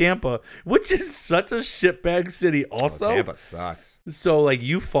you to Tampa, which is such a shitbag city. Also, Tampa sucks. So like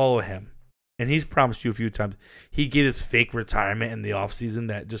you follow him, and he's promised you a few times he get his fake retirement in the off season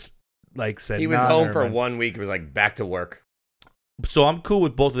that just like said He was home for 1 week. It was like back to work. So I'm cool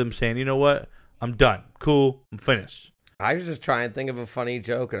with both of them saying, you know what, I'm done. Cool, I'm finished. I was just trying to think of a funny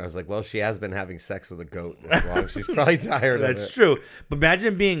joke, and I was like, well, she has been having sex with a goat this long. She's probably tired of it. That's true. But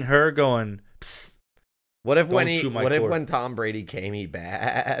imagine being her going, psst. What if Don't chew my cord. when Tom Brady came, he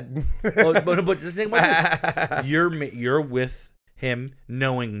bad? but the thing about this, you're with him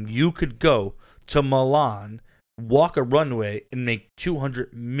knowing you could go to Milan, walk a runway, and make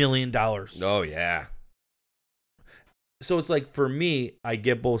 $200 million. Oh, yeah. So it's like, for me, I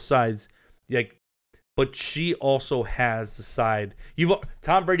get both sides. Like, but she also has the side.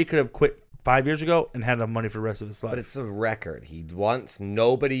 Tom Brady could have quit 5 years ago and had enough money for the rest of his life. But it's a record. He wants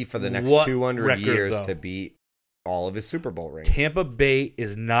nobody for the next What 200 record, years though? to beat all of his Super Bowl rings. Tampa Bay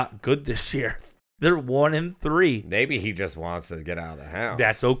is not good this year. They're 1-3. Maybe he just wants to get out of the house.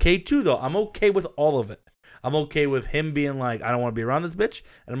 That's okay too, though. I'm okay with all of it. I'm okay with him being like, I don't want to be around this bitch,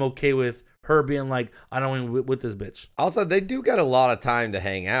 and I'm okay with her being like, I don't want to be with this bitch. Also, they do get a lot of time to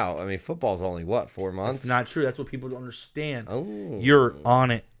hang out. I mean, football's only, 4 months? That's not true. That's what people don't understand. Oh. You're on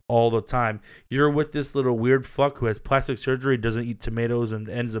it all the time. You're with this little weird fuck who has plastic surgery, doesn't eat tomatoes and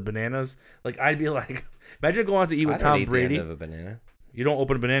ends of bananas. Like, I'd be like, imagine going out to eat with Tom Brady. I don't eat the end of a banana. You don't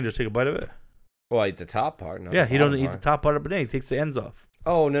open a banana, just take a bite of it? Well, I eat the top part. Yeah, he doesn't eat the top part of the banana. He takes the ends off.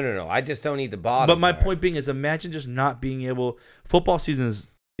 Oh, no. I just don't eat the bottom But my part. point being is, imagine just not being able. Football season is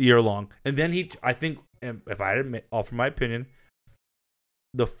year long, and then I think, if I admit, offer my opinion,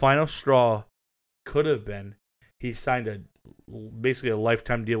 the final straw could have been he signed basically a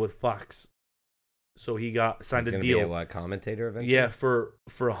lifetime deal with Fox. So he signed He's a gonna deal. Be a commentator eventually? Yeah, for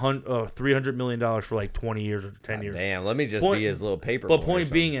 $300 million for like 20 years or 10 years. Damn, let me just be his little paper. But boy or point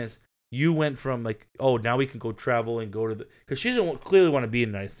something. being is, you went from like, oh, now we can go travel and go to the, because she doesn't clearly want to be in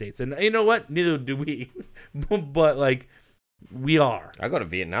the United States, and you know what? Neither do we. But like, we are. I go to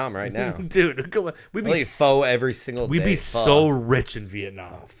Vietnam right now. Dude. Come on. We'd I eat pho every single day. We'd be Pho. so rich in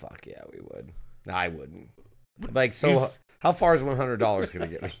Vietnam. Oh fuck yeah, we would. No, I wouldn't. Like, so how far is $100 gonna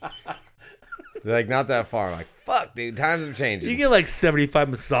get me? Like, not that far. I'm like, fuck, dude, times are changing. You get like 75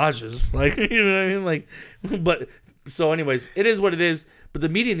 massages, like, you know what I mean? Like, but so, anyways, it is what it is. But the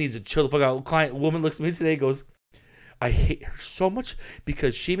media needs to chill the fuck out. Woman looks at me today, and goes, I hate her so much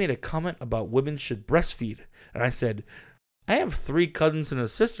because she made a comment about women should breastfeed, and I said, I have 3 cousins and a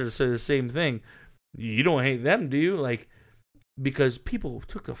sister that say the same thing. You don't hate them, do you? Like, because people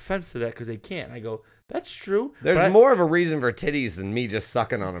took offense to that because they can't. I go, that's true. There's more of a reason for titties than me just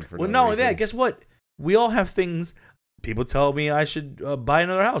sucking on them for well, no not only reason. that, guess what? We all have things. People tell me I should buy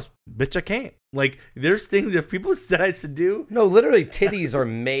another house. Bitch, I can't. Like, there's things if people said I should do. No, literally, titties are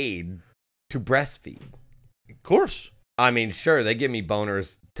made to breastfeed. Of course. I mean, sure, they give me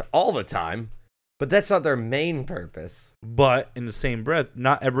boners all the time, but that's not their main purpose. But in the same breath,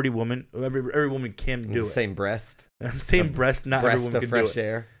 not every woman can do The it. same breast. Same breast, not every Breast woman of can fresh do it.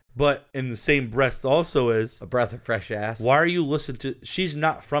 air. But in the same breast also is, A breath of fresh ass. why are you listening to? She's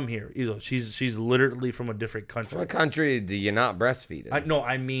not from here either. She's literally from a different country. What country do you not breastfeed in?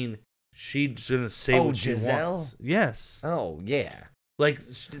 I mean, she's gonna say what she Giselle? wants. Yes. Oh, yeah. Like,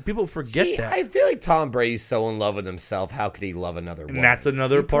 people forget See, that. I feel like Tom Brady's so in love with himself. How could he love another woman? And that's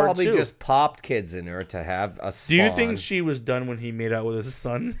another he part, probably too. just popped kids in her to have a spawn. Do you think she was done when he made out with his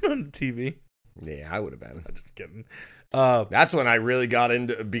son on TV? Yeah, I would have been. I'm just kidding. That's when I really got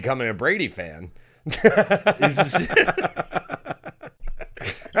into becoming a Brady fan.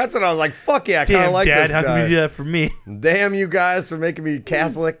 That's when I was like, fuck yeah, I kind Damn, of like Dad, this how guy. can you do that for me? Damn you guys for making me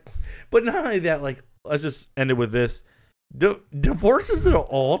Catholic. But not only that, like, let's just end it with this. Divorces are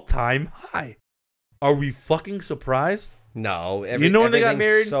all-time high. Are we fucking surprised? No. You know when they got everything's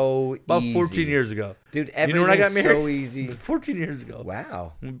married? So About easy. 14 years ago. Dude, You everything's know when I got married? so easy. 14 years ago.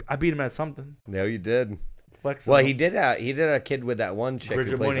 Wow. I beat him at something. No, you did. Flex Well, him. he did a kid with that one chick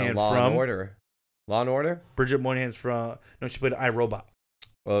Bridget who plays Moynihan on Law from- and Order. Law and Order? Bridget Moynihan's from... No, she played iRobot.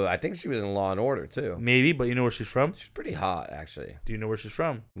 Well, I think she was in Law and Order too. Maybe, but you know where she's from? She's pretty hot, actually. Do you know where she's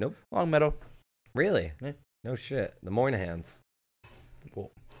from? Nope. Longmeadow. Really? Yeah. No shit. The Moynahans.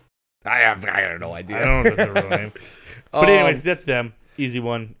 Well, I have no idea. I don't know if that's their real name. But anyways, that's them. Easy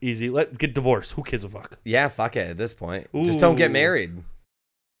one. Easy. Get divorced. Who gives a fuck? Yeah, fuck it at this point. Just don't get Ooh. married.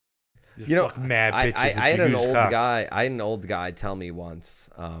 Just You know, fuck mad I bitches. had with an used old cock. guy. I had an old guy tell me once.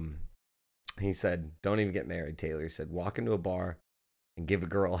 He said, "Don't even get married, Taylor." He said, "Walk into a bar and give a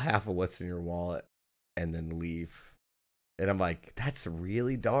girl half of what's in your wallet, and then leave." And I'm like, "That's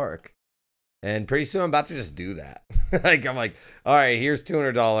really dark." And pretty soon, I'm about to just do that. Like, I'm like, "All right, here's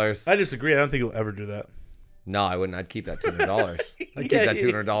 $200." I disagree. I don't think he'll ever do that. No, I wouldn't. I'd keep that $200. I'd keep Yeah, that yeah.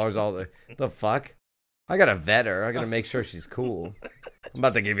 $200 all the fuck. I gotta vet her. I gotta make sure she's cool. I'm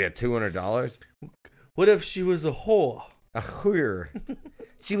about to give you $200. What if she was a whore? A whore.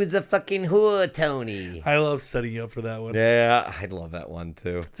 She was a fucking whore, Tony. I love setting you up for that one. Yeah, I love that one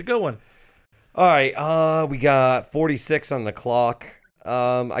too. It's a good one. All right, we got 46 on the clock.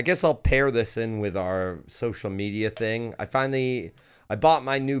 I guess I'll pair this in with our social media thing. I bought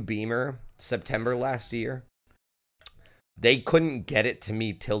my new Beamer September last year. They couldn't get it to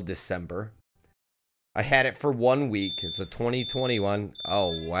me till December. I had it for 1 week. It's a 2021.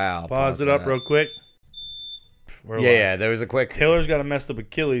 Oh, wow. Pause it up real quick. Yeah, there was a quick... Taylor's got a messed up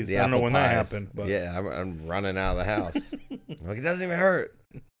Achilles. The I don't know apple when that pies. happened. But. Yeah, I'm running out of the house. Like, it doesn't even hurt.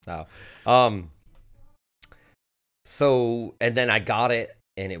 No. So, and then I got it,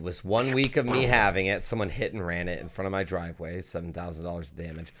 and it was 1 week of me having it. Someone hit and ran it in front of my driveway. $7,000 of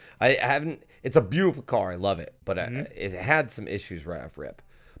damage. I haven't... It's a beautiful car. I love it. But it had some issues right off rip.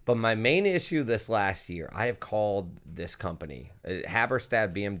 But my main issue this last year, I have called this company,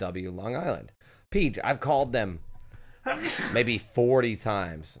 Haberstad BMW, Long Island. Peach, I've called them maybe 40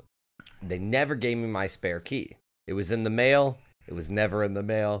 times. They never gave me my spare key. It was in the mail. It was never in the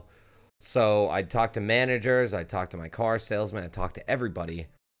mail. So I talked to managers. I talked to my car salesman. I talked to everybody.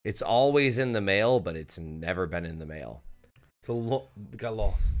 It's always in the mail, but it's never been in the mail. It got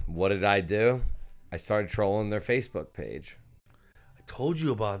lost. What did I do? I started trolling their Facebook page. I told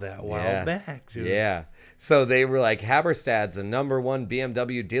you about that a while back, dude. Yeah. So they were like, Haberstad's the #1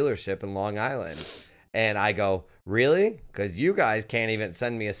 BMW dealership in Long Island. And I go, really? Because you guys can't even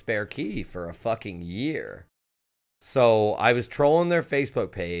send me a spare key for a fucking year. So I was trolling their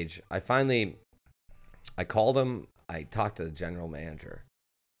Facebook page. I called them. I talked to the general manager.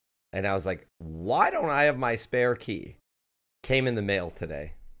 And I was like, why don't I have my spare key? Came in the mail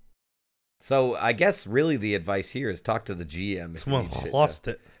today. So I guess really the advice here is talk to the GM. Someone lost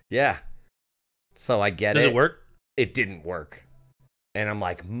it. Yeah. So I get Does it work? It didn't work. And I'm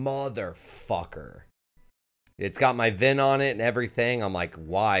like, motherfucker. It's got my VIN on it and everything. I'm like,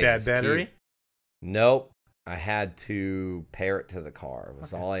 why? Bad battery? Nope. I had to pair it to the car.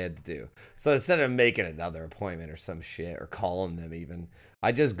 Was all I had to do. So instead of making another appointment or some shit or calling them even,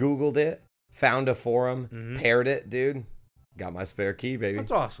 I just Googled it, found a forum, paired it, dude. Got my spare key, baby.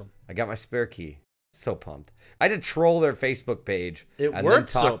 That's awesome. I got my spare key. So pumped. I had to troll their Facebook page and then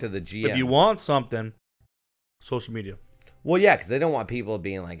talk to the GM. If you want something, social media. Well, yeah, because they don't want people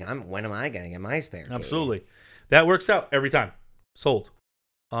being like, when am I going to get my spare key? Absolutely. That works out every time. Sold.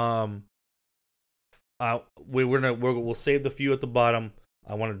 We'll save the few at the bottom.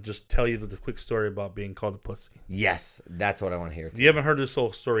 I want to just tell you the quick story about being called a pussy. Yes, that's what I want to hear. You haven't heard this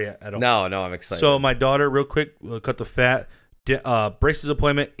whole story at all. No, I'm excited. So my daughter, real quick, cut the fat. Braces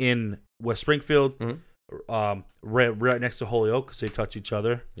appointment in West Springfield, right next to Holyoke, because they touch each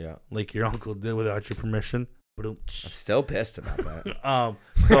other. Yeah, like your uncle did without your permission. I'm still pissed about that.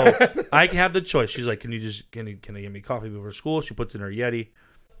 So I can have the choice. She's like, can you give me coffee before school? She puts in her Yeti.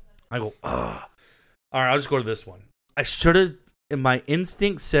 I go, all right, I'll just go to this one. I should have, in my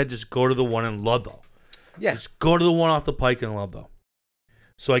instinct, said just go to the one in Ludlow. Yeah, just go to the one off the Pike in Ludlow.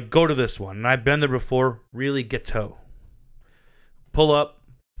 So I go to this one, and I've been there before. Really ghetto. Pull up.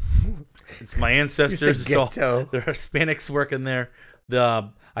 It's my ancestors. There are Hispanics working there.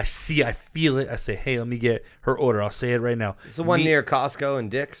 I feel it. I say, hey, let me get her order. I'll say it right now. It's the one near Costco and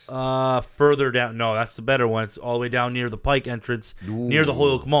Dick's? Further down. No, that's the better one. It's all the way down near the Pike entrance, near the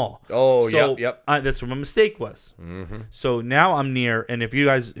Holyoke Mall. Oh, so, yep. That's where my mistake was. Mm-hmm. So now I'm near, and if you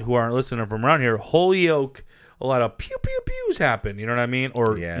guys who aren't listening from around here, Holyoke, a lot of pew-pew-pews happen. You know what I mean?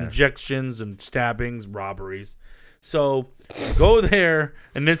 Or injections and stabbings, robberies. So go there,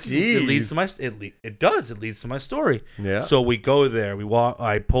 and it leads to my. It leads to my story. Yeah. So we go there. We walk.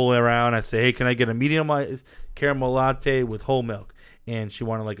 I pull around. I say, "Hey, can I get a medium caramel latte with whole milk?" And she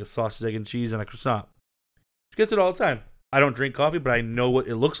wanted like a sausage, egg, and cheese, and a croissant. She gets it all the time. I don't drink coffee, but I know what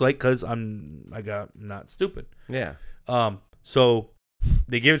it looks like because I'm not stupid. Yeah. So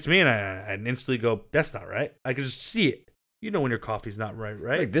they give it to me, and I instantly go, "That's not right." I can just see it. You know when your coffee's not right?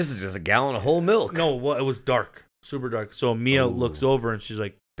 Like, this is just a gallon of whole milk. No, well, it was dark. Super dark. So Mia looks over and she's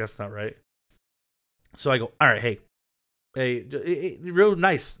like, that's not right. So I go, all right, hey, real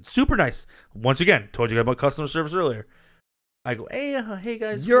nice, super nice. Once again, told you about customer service earlier. I go, hey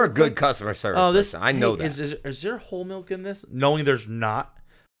guys. You're a good customer service person. I know that. Is there whole milk in this? Knowing there's not.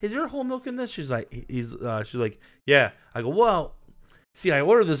 Is there whole milk in this? She's like, she's like, yeah. I go, well, see, I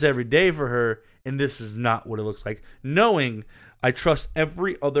order this every day for her, and this is not what it looks like. Knowing I trust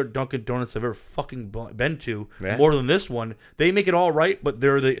every other Dunkin' Donuts I've ever fucking been to more than this one. They make it all right, but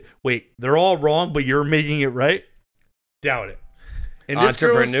they're all wrong, but you're making it right? Doubt it. And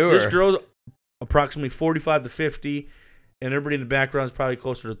Entrepreneur. This girl's approximately 45 to 50, and everybody in the background is probably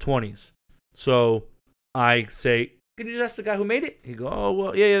closer to 20s. So I say, can you ask the guy who made it? He go, oh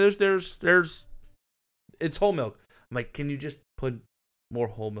well, yeah. There's, it's whole milk. I'm like, can you just put more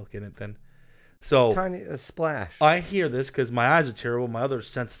whole milk in it then? So Tiny a splash. I hear this because my eyes are terrible. My other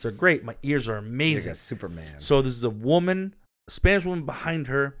senses are great. My ears are Like amazing. a Superman. So there's a woman, Spanish woman behind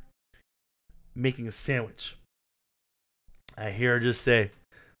her, making a sandwich. I hear her just say,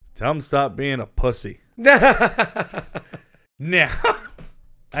 "Tell him stop being a pussy." Now,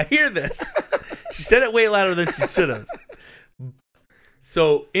 I hear this. She said it way louder than she should have.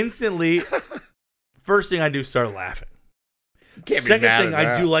 So instantly, first thing I do, start laughing. Can't be Second mad thing, at I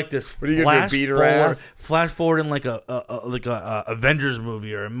that. do like this. What are you gonna do, beat her ass? Flash forward in like a Avengers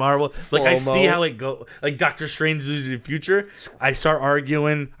movie or a Marvel. Like I Slow-mo. see how it go. Like Doctor Strange in the future. I start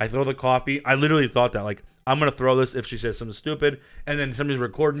arguing. I throw the coffee. I literally thought that like I'm gonna throw this if she says something stupid, and then somebody's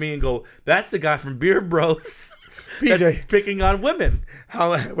record me and go, "That's the guy from Beer Bros." That's PJ. picking on women.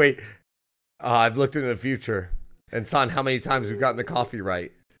 How? Wait. I've looked into the future and saw how many times we've gotten the coffee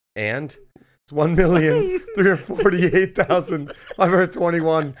right, and it's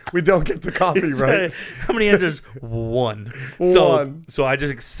 1,348,521. We don't get the coffee right. How many answers? One. One. So I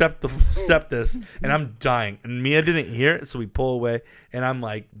just accept this, and I'm dying. And Mia didn't hear it, so we pull away, and I'm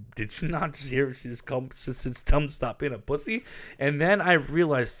like, "Did you not just hear it? She just says, tell him to stop being a pussy." And then I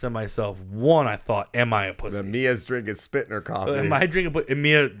realized to myself, one, I thought, "Am I a pussy? The Mia's drinking spit in her coffee. Am I drinking?" And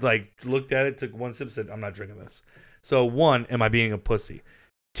Mia like looked at it, took one sip, said, "I'm not drinking this." So one, am I being a pussy?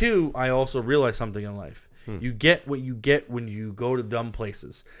 Two, I also realized something in life. You get what you get when you go to dumb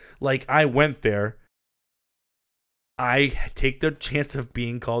places. Like I went there. I take the chance of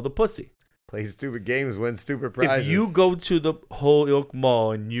being called a pussy. Play stupid games, win stupid prizes. If you go to the Holyoke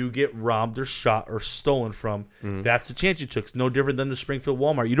Mall and you get robbed or shot or stolen from, that's the chance you took. It's no different than the Springfield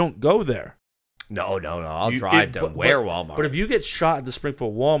Walmart. You don't go there. No. I'll You- drive it- to but- where but- Walmart. But if you get shot at the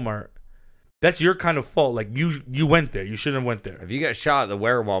Springfield Walmart, that's your kind of fault. Like you went there. You shouldn't have went there. If you get shot at the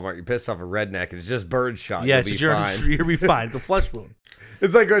where Walmart, you pissed off a redneck, and it's just bird shot. Yeah, you'll be fine. you'll be fine. It's a flesh wound.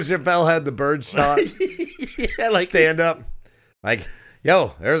 It's like when Chappelle had the bird shot. Yeah, like Stand up. Like,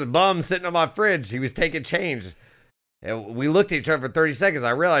 yo, there's a bum sitting on my fridge. He was taking change. And we looked at each other for 30 seconds.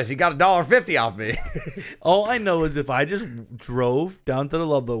 I realized he got $1.50 off me. all I know is if I just drove down to the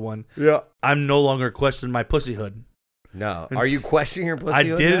Ludlow one, Yeah. I'm no longer questioning my pussyhood. No. Are you questioning your pussy? I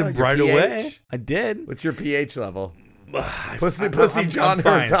did now? it Your right pH? away. I did. What's your pH level? I'm John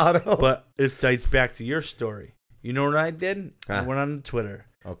fine. Hurtado. But it dates back to your story. You know what I did? I Huh. went on Twitter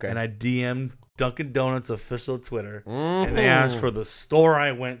Okay. and I DM'd Dunkin' Donuts official Twitter, Mhm. and they asked for the store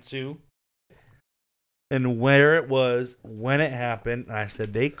I went to and where it was, when it happened, and I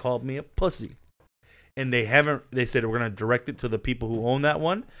said they called me a pussy. And they said we're going to direct it to the people who own that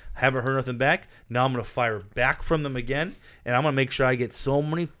one. Haven't heard nothing back. Now I'm going to fire back from them again. And I'm going to make sure I get so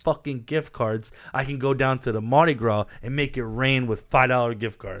many fucking gift cards. I can go down to the Mardi Gras and make it rain with $5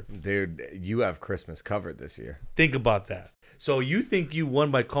 gift cards. Dude, you have Christmas covered this year. Think about that. So you think you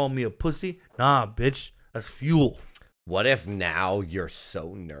won by calling me a pussy? Nah, bitch. That's fuel. What if now you're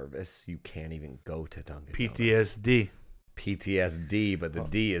so nervous you can't even go to Dunkin' Donuts? PTSD. PTSD, but the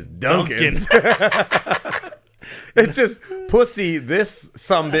D is Dunkin'. Dunkin's. It's just pussy. This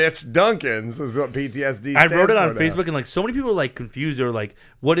sumbitch Dunkin's is what PTSD. I wrote it on stands for now. Facebook, and like so many people were like confused. They were like,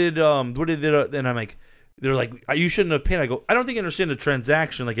 "What did it?" And I'm like, "They're like, you shouldn't have paid." I go, "I don't think you understand the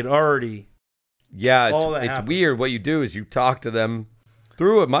transaction. Like it already." Yeah, all that it's happened. weird. What you do is you talk to them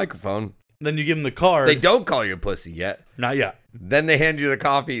through a microphone. Then you give them the card. They don't call you a pussy yet. Not yet. Then they hand you the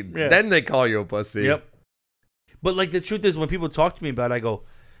coffee. Yeah. Then they call you a pussy. Yep. But like the truth is, when people talk to me about it, I go,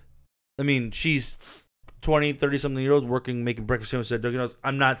 I mean, she's 20, 30-something years old working, making breakfast sandwiches at Dunkin' Donuts.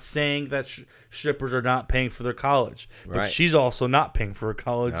 I'm not saying that strippers are not paying for their college. But Right. she's also not paying for her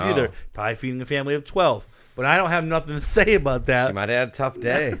college No. either. Probably feeding a family of 12. But I don't have nothing to say about She that. might have had a tough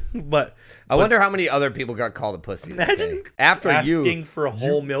day. But I wonder how many other people got called a pussy. This imagine day. After asking you, for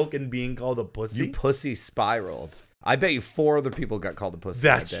whole milk and being called a pussy. you pussy spiraled. I bet you 4 other people got called a pussy.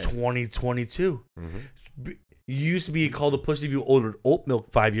 That's that day. 2022. You used to be called a pussy if you ordered oat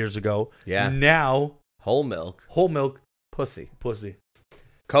milk 5 years ago. Yeah. Now, Whole milk, whole milk, pussy. pussy.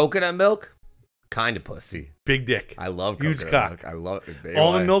 Coconut milk, kind of pussy. Big dick. I love Huge coconut cock. milk. I love it.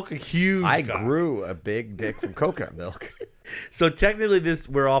 Almond milk, a huge I cock. grew a big dick from coconut milk. So technically,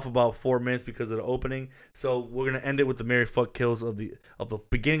 we're off about 4 minutes because of the opening. So we're gonna end it with the Mary Fuck Kills of the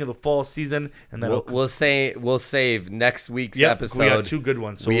beginning of the fall season, and then We'll save next week's yep, episode. we got 2 good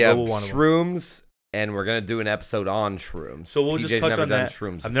ones. So we we'll have go with one of them. shrooms, and we're gonna do an episode on shrooms. So we'll PJ's just touch never on done that.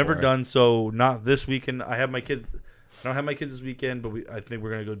 Shrooms I've never before. done so. Not this weekend. I have my kids. I don't have my kids this weekend, but I think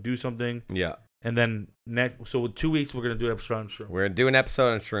we're gonna go do something. Yeah. And then so with 2 weeks, we're going to do an episode on shrooms. We're doing an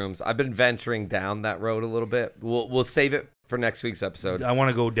episode on shrooms. I've been venturing down that road a little bit. We'll save it for next week's episode. I want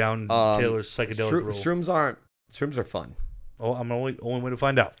to go down Taylor's psychedelic road. Shrooms are fun. Oh, I'm the only way to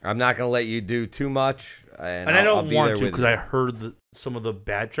find out. I'm not going to let you do too much. And I don't want to because I heard some of the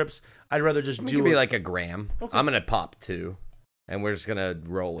bad trips. I'd rather just do it. Be like a gram. Okay. I'm going to pop 2, and we're just going to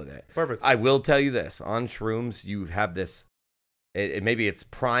roll with it. Perfect. I will tell you this. On shrooms, you have this, maybe it's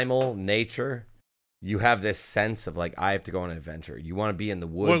primal nature. You have this sense of like, I have to go on an adventure. You want to be in the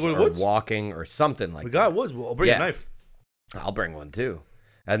woods or walking or something like that. We got woods. I'll bring a knife. I'll bring one too.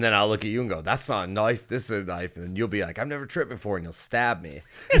 And then I'll look at you and go, that's not a knife. This is a knife. And then you'll be like, I've never tripped before. And you'll stab me.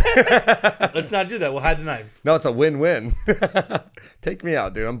 Let's not do that. We'll hide the knife. No, it's a win-win. Take me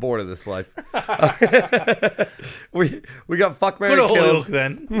out, dude. I'm bored of this life. we got fuck, marry, kills.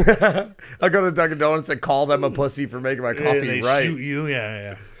 Then. I go to Dunkin' Donuts and call them a pussy for making my coffee they right. Shoot you.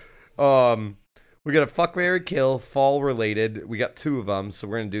 Yeah. We got a fuck, marry, kill, fall related. We got 2 of them. So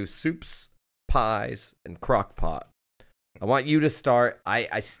we're going to do soups, pies, and crock pot. I want you to start.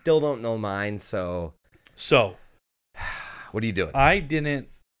 I still don't know mine, so what are you doing?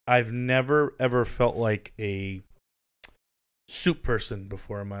 I've never ever felt like a soup person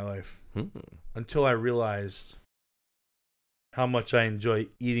before in my life until I realized how much I enjoy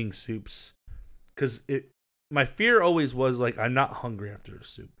eating soups. Because my fear always was like, I'm not hungry after a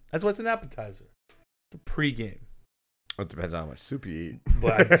soup. That's why it's an appetizer. The pregame. It depends on how much soup you eat.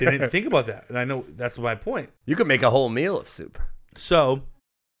 But I didn't think about that. And I know that's my point. You could make a whole meal of soup. So,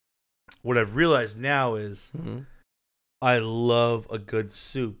 what I've realized now is I love a good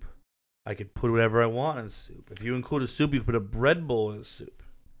soup. I could put whatever I want in soup. If you include a soup, you can put a bread bowl in a soup.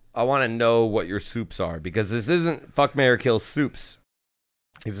 I want to know what your soups are because this isn't fuck, marry, kill soups.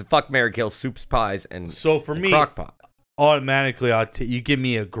 It's fuck, marry, kill soups, pies, and so for me, crock pot. Automatically, you give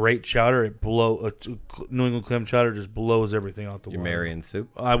me a great chowder, New England clam chowder just blows everything out the water. You're marrying soup?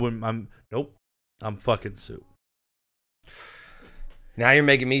 I wouldn't. Nope. I'm fucking soup. Now you're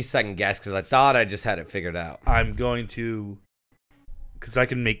making me second guess because I thought I just had it figured out. I'm going to, because I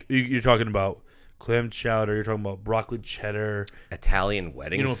can make. You're talking about clam chowder. You're talking about broccoli cheddar. Italian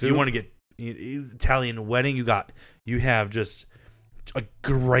wedding soup. If you want to get Italian wedding, you have just a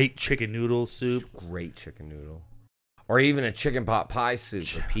great chicken noodle soup. Great chicken noodle. Or even a chicken pot pie soup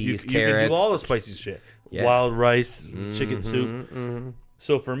with peas, carrots. You can do all the spicy shit. Yeah. Wild rice, chicken soup.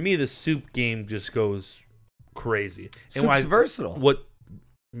 So for me, the soup game just goes crazy. Soup's versatile. What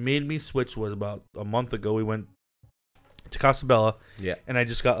made me switch was about a month ago, we went to Casabella, and I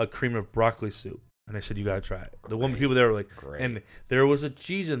just got a cream of broccoli soup. And I said, you got to try it. The woman people there were like, great. And there was a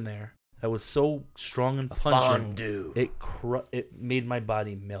cheese in there that was so strong and pungent. Fondue. It made my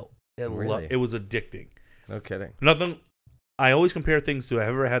body melt. It was addicting. No kidding. Nothing. I always compare things to, I've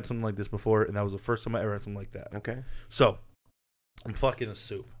ever had something like this before, and that was the first time I ever had something like that. Okay. So, I'm fucking a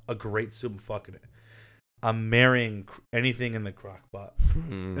soup. A great soup. I'm fucking it. I'm marrying anything in the crock pot.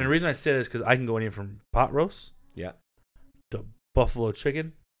 And the reason I say this is because I can go anywhere from pot roast to buffalo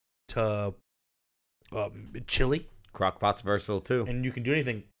chicken to chili. Crock pot's versatile too. And you can do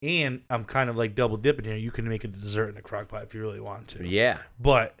anything. And I'm kind of like double dipping here. You can make a dessert in a crock pot if you really want to. Yeah.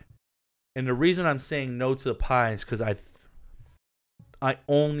 And the reason I'm saying no to the pies because I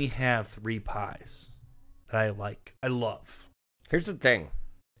only have 3 pies that I like. I love. Here's the thing.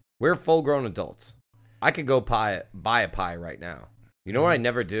 We're full-grown adults. I could go buy a pie right now. You know what I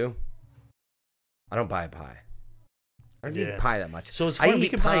never do? I don't buy a pie. I don't eat pie that much. So it's funny. We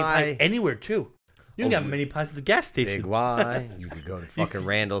can buy pie anywhere, too. You can get many pies at the gas station. Big Y. You could go to fucking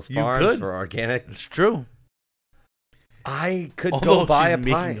Randall's Farms for organic. It's true. I could go buy a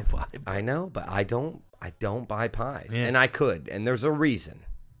pie. I know, but I don't buy pies. Yeah. And I could. And there's a reason.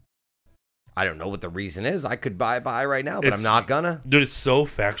 I don't know what the reason is. I could buy a pie right now, but I'm not gonna. Dude, it's so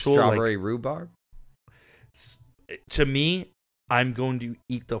factual. Strawberry rhubarb? To me, I'm going to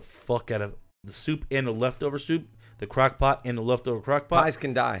eat the fuck out of the soup and the leftover soup, the crock pot and the leftover crock pot. Pies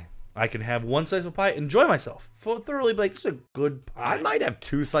can die. I can have one slice of pie, enjoy myself, thoroughly, like, this is a good pie. I might have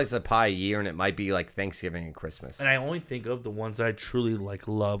 2 slices of pie a year, and it might be like Thanksgiving and Christmas. And I only think of the ones that I truly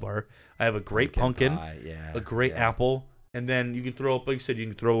love I have a great pumpkin a great apple, and then you can throw up, like you said, you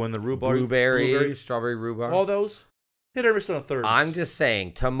can throw in the rhubarb, blueberry, strawberry rhubarb. All those. Hit every on a third. I'm just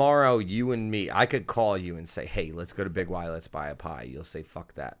saying, tomorrow, you and me, I could call you and say, hey, let's go to Big Y, let's buy a pie. You'll say,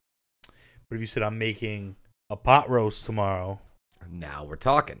 fuck that. But if you said, I'm making a pot roast tomorrow. Now we're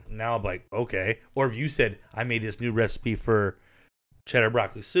talking. Now I'm like, okay. Or if you said, I made this new recipe for cheddar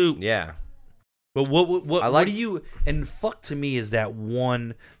broccoli soup. Yeah. But what do you, and fuck to me is that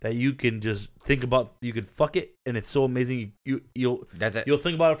one that you can just think about, you can fuck it, and it's so amazing. That's it. You'll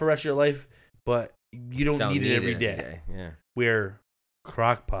think about it for the rest of your life. but you don't need it every day. Yeah. Where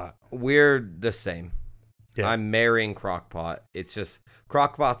Crock-Pot. We're the same. Yeah. I'm marrying Crock-Pot. It's just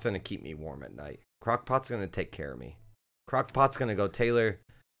Crock-Pot's going to keep me warm at night. Crock-Pot's going to take care of me. Crock-Pot's going to go, Taylor,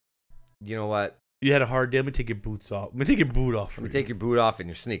 you know what? You had a hard day. Let me take your boots off. Let me take your boot off. Let me take your boot off and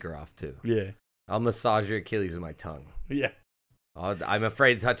your sneaker off, too. Yeah. I'll massage your Achilles with my tongue. Yeah. I'm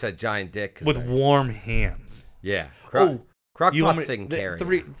afraid to touch that giant dick. With warm hands. Yeah. You want Crock-Pot's me- taking the care of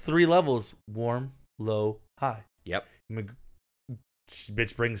you. three levels: warm, low, high. Yep.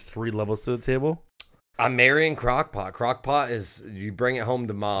 Bitch brings 3 levels to the table. I'm marrying Crock-Pot. Crock-Pot is, you bring it home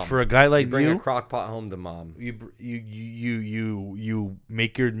to mom. For a guy like you bring a Crock-Pot home to mom. You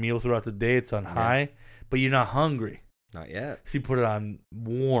make your meal throughout the day. It's on high, but you're not hungry. Not yet. So you put it on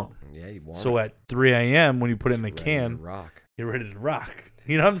warm. Yeah, you want So it. at 3 a.m. when you put it in the Ready to can, rock. you're ready to rock.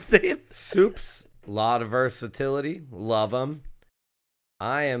 You know what I'm saying? Soups, a lot of versatility. Love them.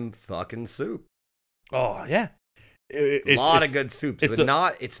 I am fucking soup. Oh yeah, A lot of good soups, it's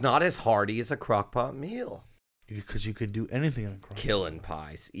but it's not as hearty as a Crock-Pot meal. Because you could do anything in a crock. Killing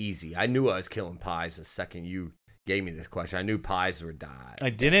pies, easy. I knew I was killing pies the second you gave me this question. I knew pies were died. I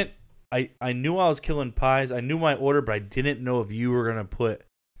didn't. I knew I was killing pies. I knew my order, but I didn't know if you were gonna put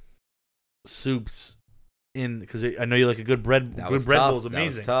soups in because I know you like a good bread. Good bread bowl is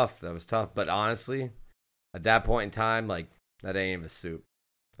amazing. That was tough. But honestly, at that point in time, like that ain't even a soup.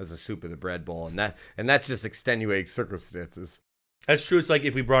 That's a soup with a bread bowl, and that's just extenuating circumstances. That's true. It's like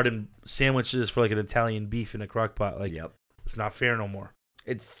if we brought in sandwiches for like an Italian beef in a crock pot. Like, Yep, it's not fair no more.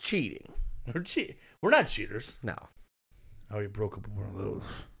 it's cheating. We're not cheaters. No. Oh, you broke up with one of those.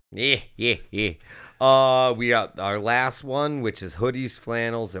 Yeah. We got our last one, which is hoodies,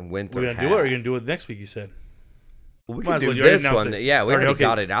 flannels, and winter We're gonna hat. do it. Or are you gonna do it next week? You said. We Might can as do well. You already this announced one. it. Yeah, we already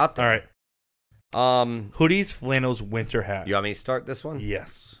got it out All there. right. Hoodies, flannels, winter hat. You want me to start this one?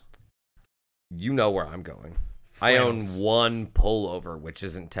 Yes. You know where I'm going. Flannels. I own one pullover, which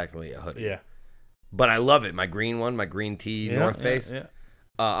isn't technically a hoodie. Yeah. But I love it. My green one, my green tee, North Face. Yeah.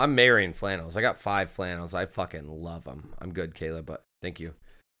 I'm marrying flannels. I got 5 flannels. I fucking love them. I'm good, Caleb, but thank you.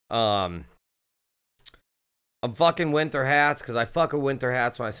 I'm fucking winter hats because I fuck with winter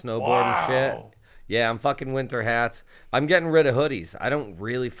hats when I snowboard and shit. Yeah, I'm fucking winter hats. I'm getting rid of hoodies. I don't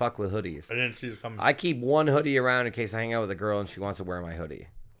really fuck with hoodies. I didn't see this coming. I keep one hoodie around in case I hang out with a girl and she wants to wear my hoodie.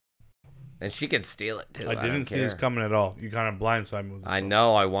 And she can steal it too. I don't didn't see this care. coming at all. You kind of blindsided me with this. I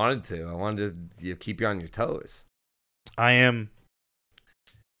know. I wanted to. I wanted to keep you on your toes. I'm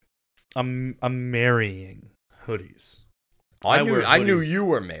marrying hoodies. I wear knew hoodies. you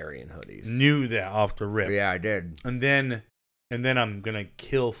were marrying hoodies. Knew that off the rip. Yeah, I did. And then I'm gonna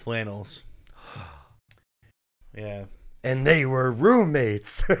kill flannels. Yeah. And they were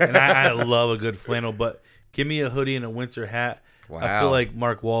roommates. And I love a good flannel, but give me a hoodie and a winter hat. Wow. I feel like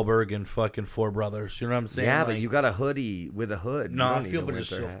Mark Wahlberg and fucking Four Brothers. You know what I'm saying? Yeah, Like, but you got a hoodie with a hood. No, You I don't need feel a but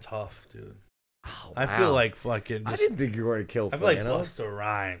it's winter so hat. tough, dude. Oh, I feel wow. like fucking. I Just, didn't think you were going to kill I feel like flannels. Busta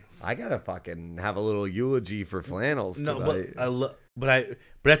Rhymes. I gotta fucking have a little eulogy for flannels No, tonight. but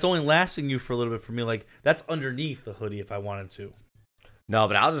that's only lasting you for a little bit. For me, like that's underneath the hoodie if I wanted to. No,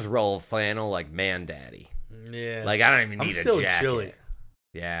 but I'll just roll flannel like man daddy. Yeah, Like I don't even I'm need still a jacket. chilly.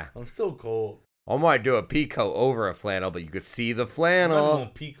 Yeah. I'm still cold. I might do a peacoat over a flannel, but you could see the I'm not flannel. going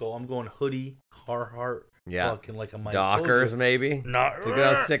Pico. I'm going hoodie, Carhartt. Yeah. Fucking like a Mike Dockers, Kojo. maybe. Not. Look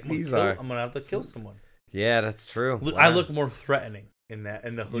at how sick I'm gonna these kill- are. I'm gonna have to kill someone. Yeah, that's true. I Wow. look more threatening in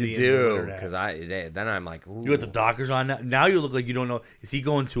the hoodie. You and the do, winter hat. because then I'm like, ooh. You got the Dockers on now. Now you look like you don't know. Is he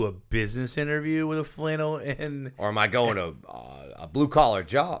going to a business interview with a flannel and Or am I going to a blue collar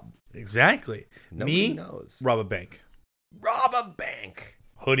job? exactly? Nobody Me knows. rob a bank, Rob a bank.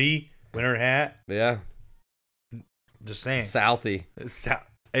 hoodie, winter hat. Yeah, Just saying. Southie.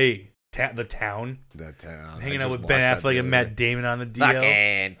 Hey, the town. The town. Hanging I out just with Ben watched that Affleck the and other Matt day. Damon on the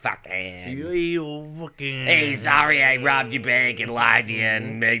DL. Fucking. You fucking. Hey, sorry I robbed your bank and lied to you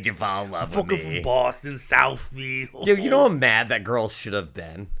and made you fall in love with Fucking me. from Boston, Southfield. Yo, you know how mad that girl should have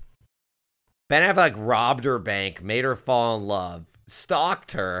been? Ben Affleck robbed her bank, made her fall in love,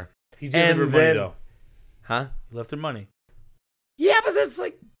 stalked her. He did give her and money then- though. Huh? He left her money. Yeah, but that's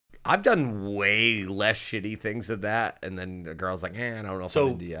like, I've done way less shitty things than that. And then the girl's like, I don't know if I'm So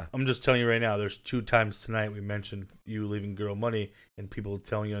into ya. I'm just telling you right now. There's 2 times tonight we mentioned you leaving girl money and people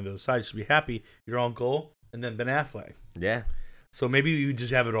telling you on the other side you should be happy. Your own goal, and then Ben Affleck. Yeah, So maybe you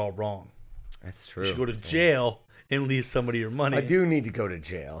just have it all wrong. that's true. You should go to jail and leave somebody your money. I do need to go to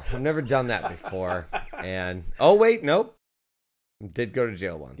jail. I've never done that before. And, oh, wait, nope. Did go to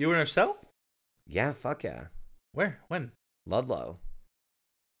jail once. You were in a cell? Yeah, fuck yeah. Where? When? Ludlow.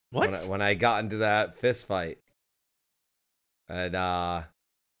 What? When I got into that fist fight. And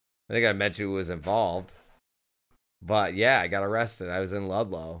I think I mentioned who was involved. But yeah, I got arrested. I was in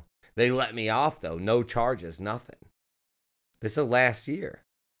Ludlow. They let me off though. No charges, nothing. This is last year.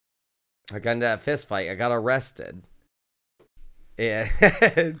 I got into that fist fight. I got arrested.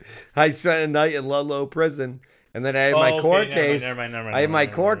 And I spent a night in Ludlow prison. And then I had my court case. Never mind. I had my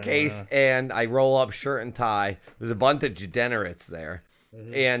court case, and I roll up shirt and tie. There's a bunch of degenerates there.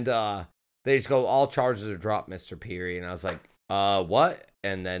 Mm-hmm. And they just go, all charges are dropped, Mr. Peary. And I was like, what?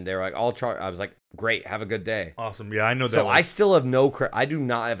 And then they were like, all charges. I was like, great, have a good day. Awesome. Yeah, I know that. So I still have I do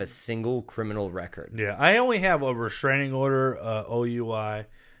not have a single criminal record. Yeah, I only have a restraining order, OUI,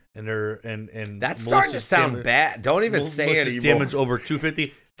 and that's starting to sound bad. Don't even say it anymore. Damage over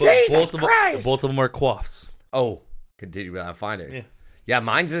 250. Jesus Christ! Both of them are quaffs. Oh, continue without finding. Yeah,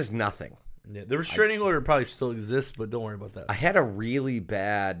 mine's just nothing. Yeah, the restraining order probably still exists, but don't worry about that. I had a really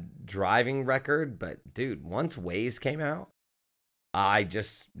bad driving record, but dude, once Waze came out, I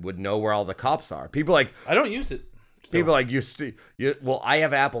just would know where all the cops are. People like, I don't use it. So. People like, well, I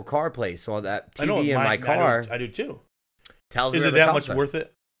have Apple CarPlay, so that TV in my car. I do too. Tells Is me it that much worth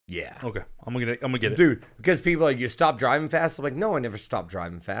it? Yeah. Okay, I'm gonna get it, dude. Because people are like, you stop driving fast. I'm like, no, I never stopped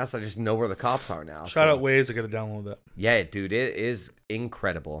driving fast. I just know where the cops are now. Shout out Waze. I gotta download that. Yeah, dude, it is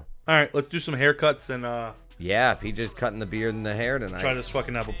incredible. All right, let's do some haircuts and yeah, PJ's cutting the beard and the hair tonight. Try this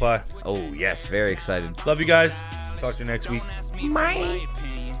fucking apple pie. Oh yes, very excited. Love you guys. Talk to you next week. Bye.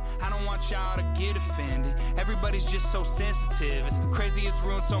 I don't want y'all to get offended. Everybody's just so sensitive. It's crazy, it's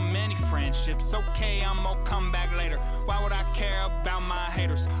ruined so many friendships. Okay, I'm gonna come back later. Why would I care about my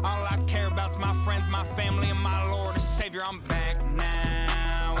haters? All I care about's my friends, my family, and my Lord and Savior. I'm back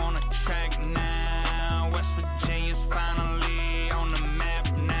now, on a track now. West Virginia's finally on the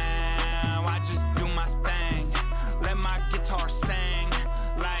map now. I just do my thing, let my guitar sing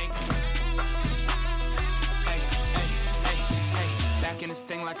like in this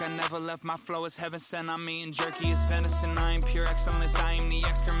thing like I never left. My flow is heaven sent. I'm eating jerky, it's venison. I am pure excellence. I am the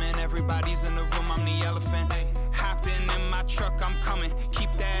excrement. Everybody's in the room. I'm the elephant. Hopping in my truck, I'm coming.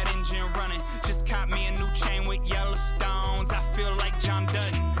 Keep that engine running. Just caught me a new chain with yellow stones. I feel like John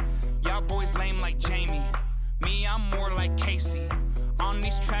Dutton. Y'all boys lame like Jamie. Me, I'm more like Casey. On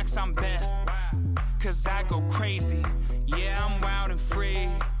these tracks, I'm Beth. Cause I go crazy. Yeah, I'm wild and free.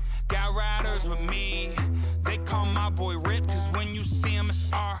 Got riders with me. They call my boy Rip, cause when you see him, it's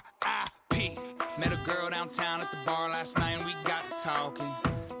R.I.P. Met a girl downtown at the bar last night and we got to talking.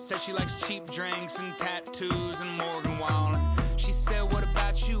 Said she likes cheap drinks and tattoos and Morgan Wallen. She said, what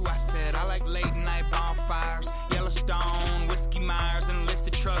about you? I said, I like late night bonfires, Yellowstone, Whiskey Myers, and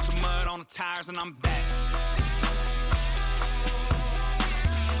lifted trucks with mud on the tires, and I'm back.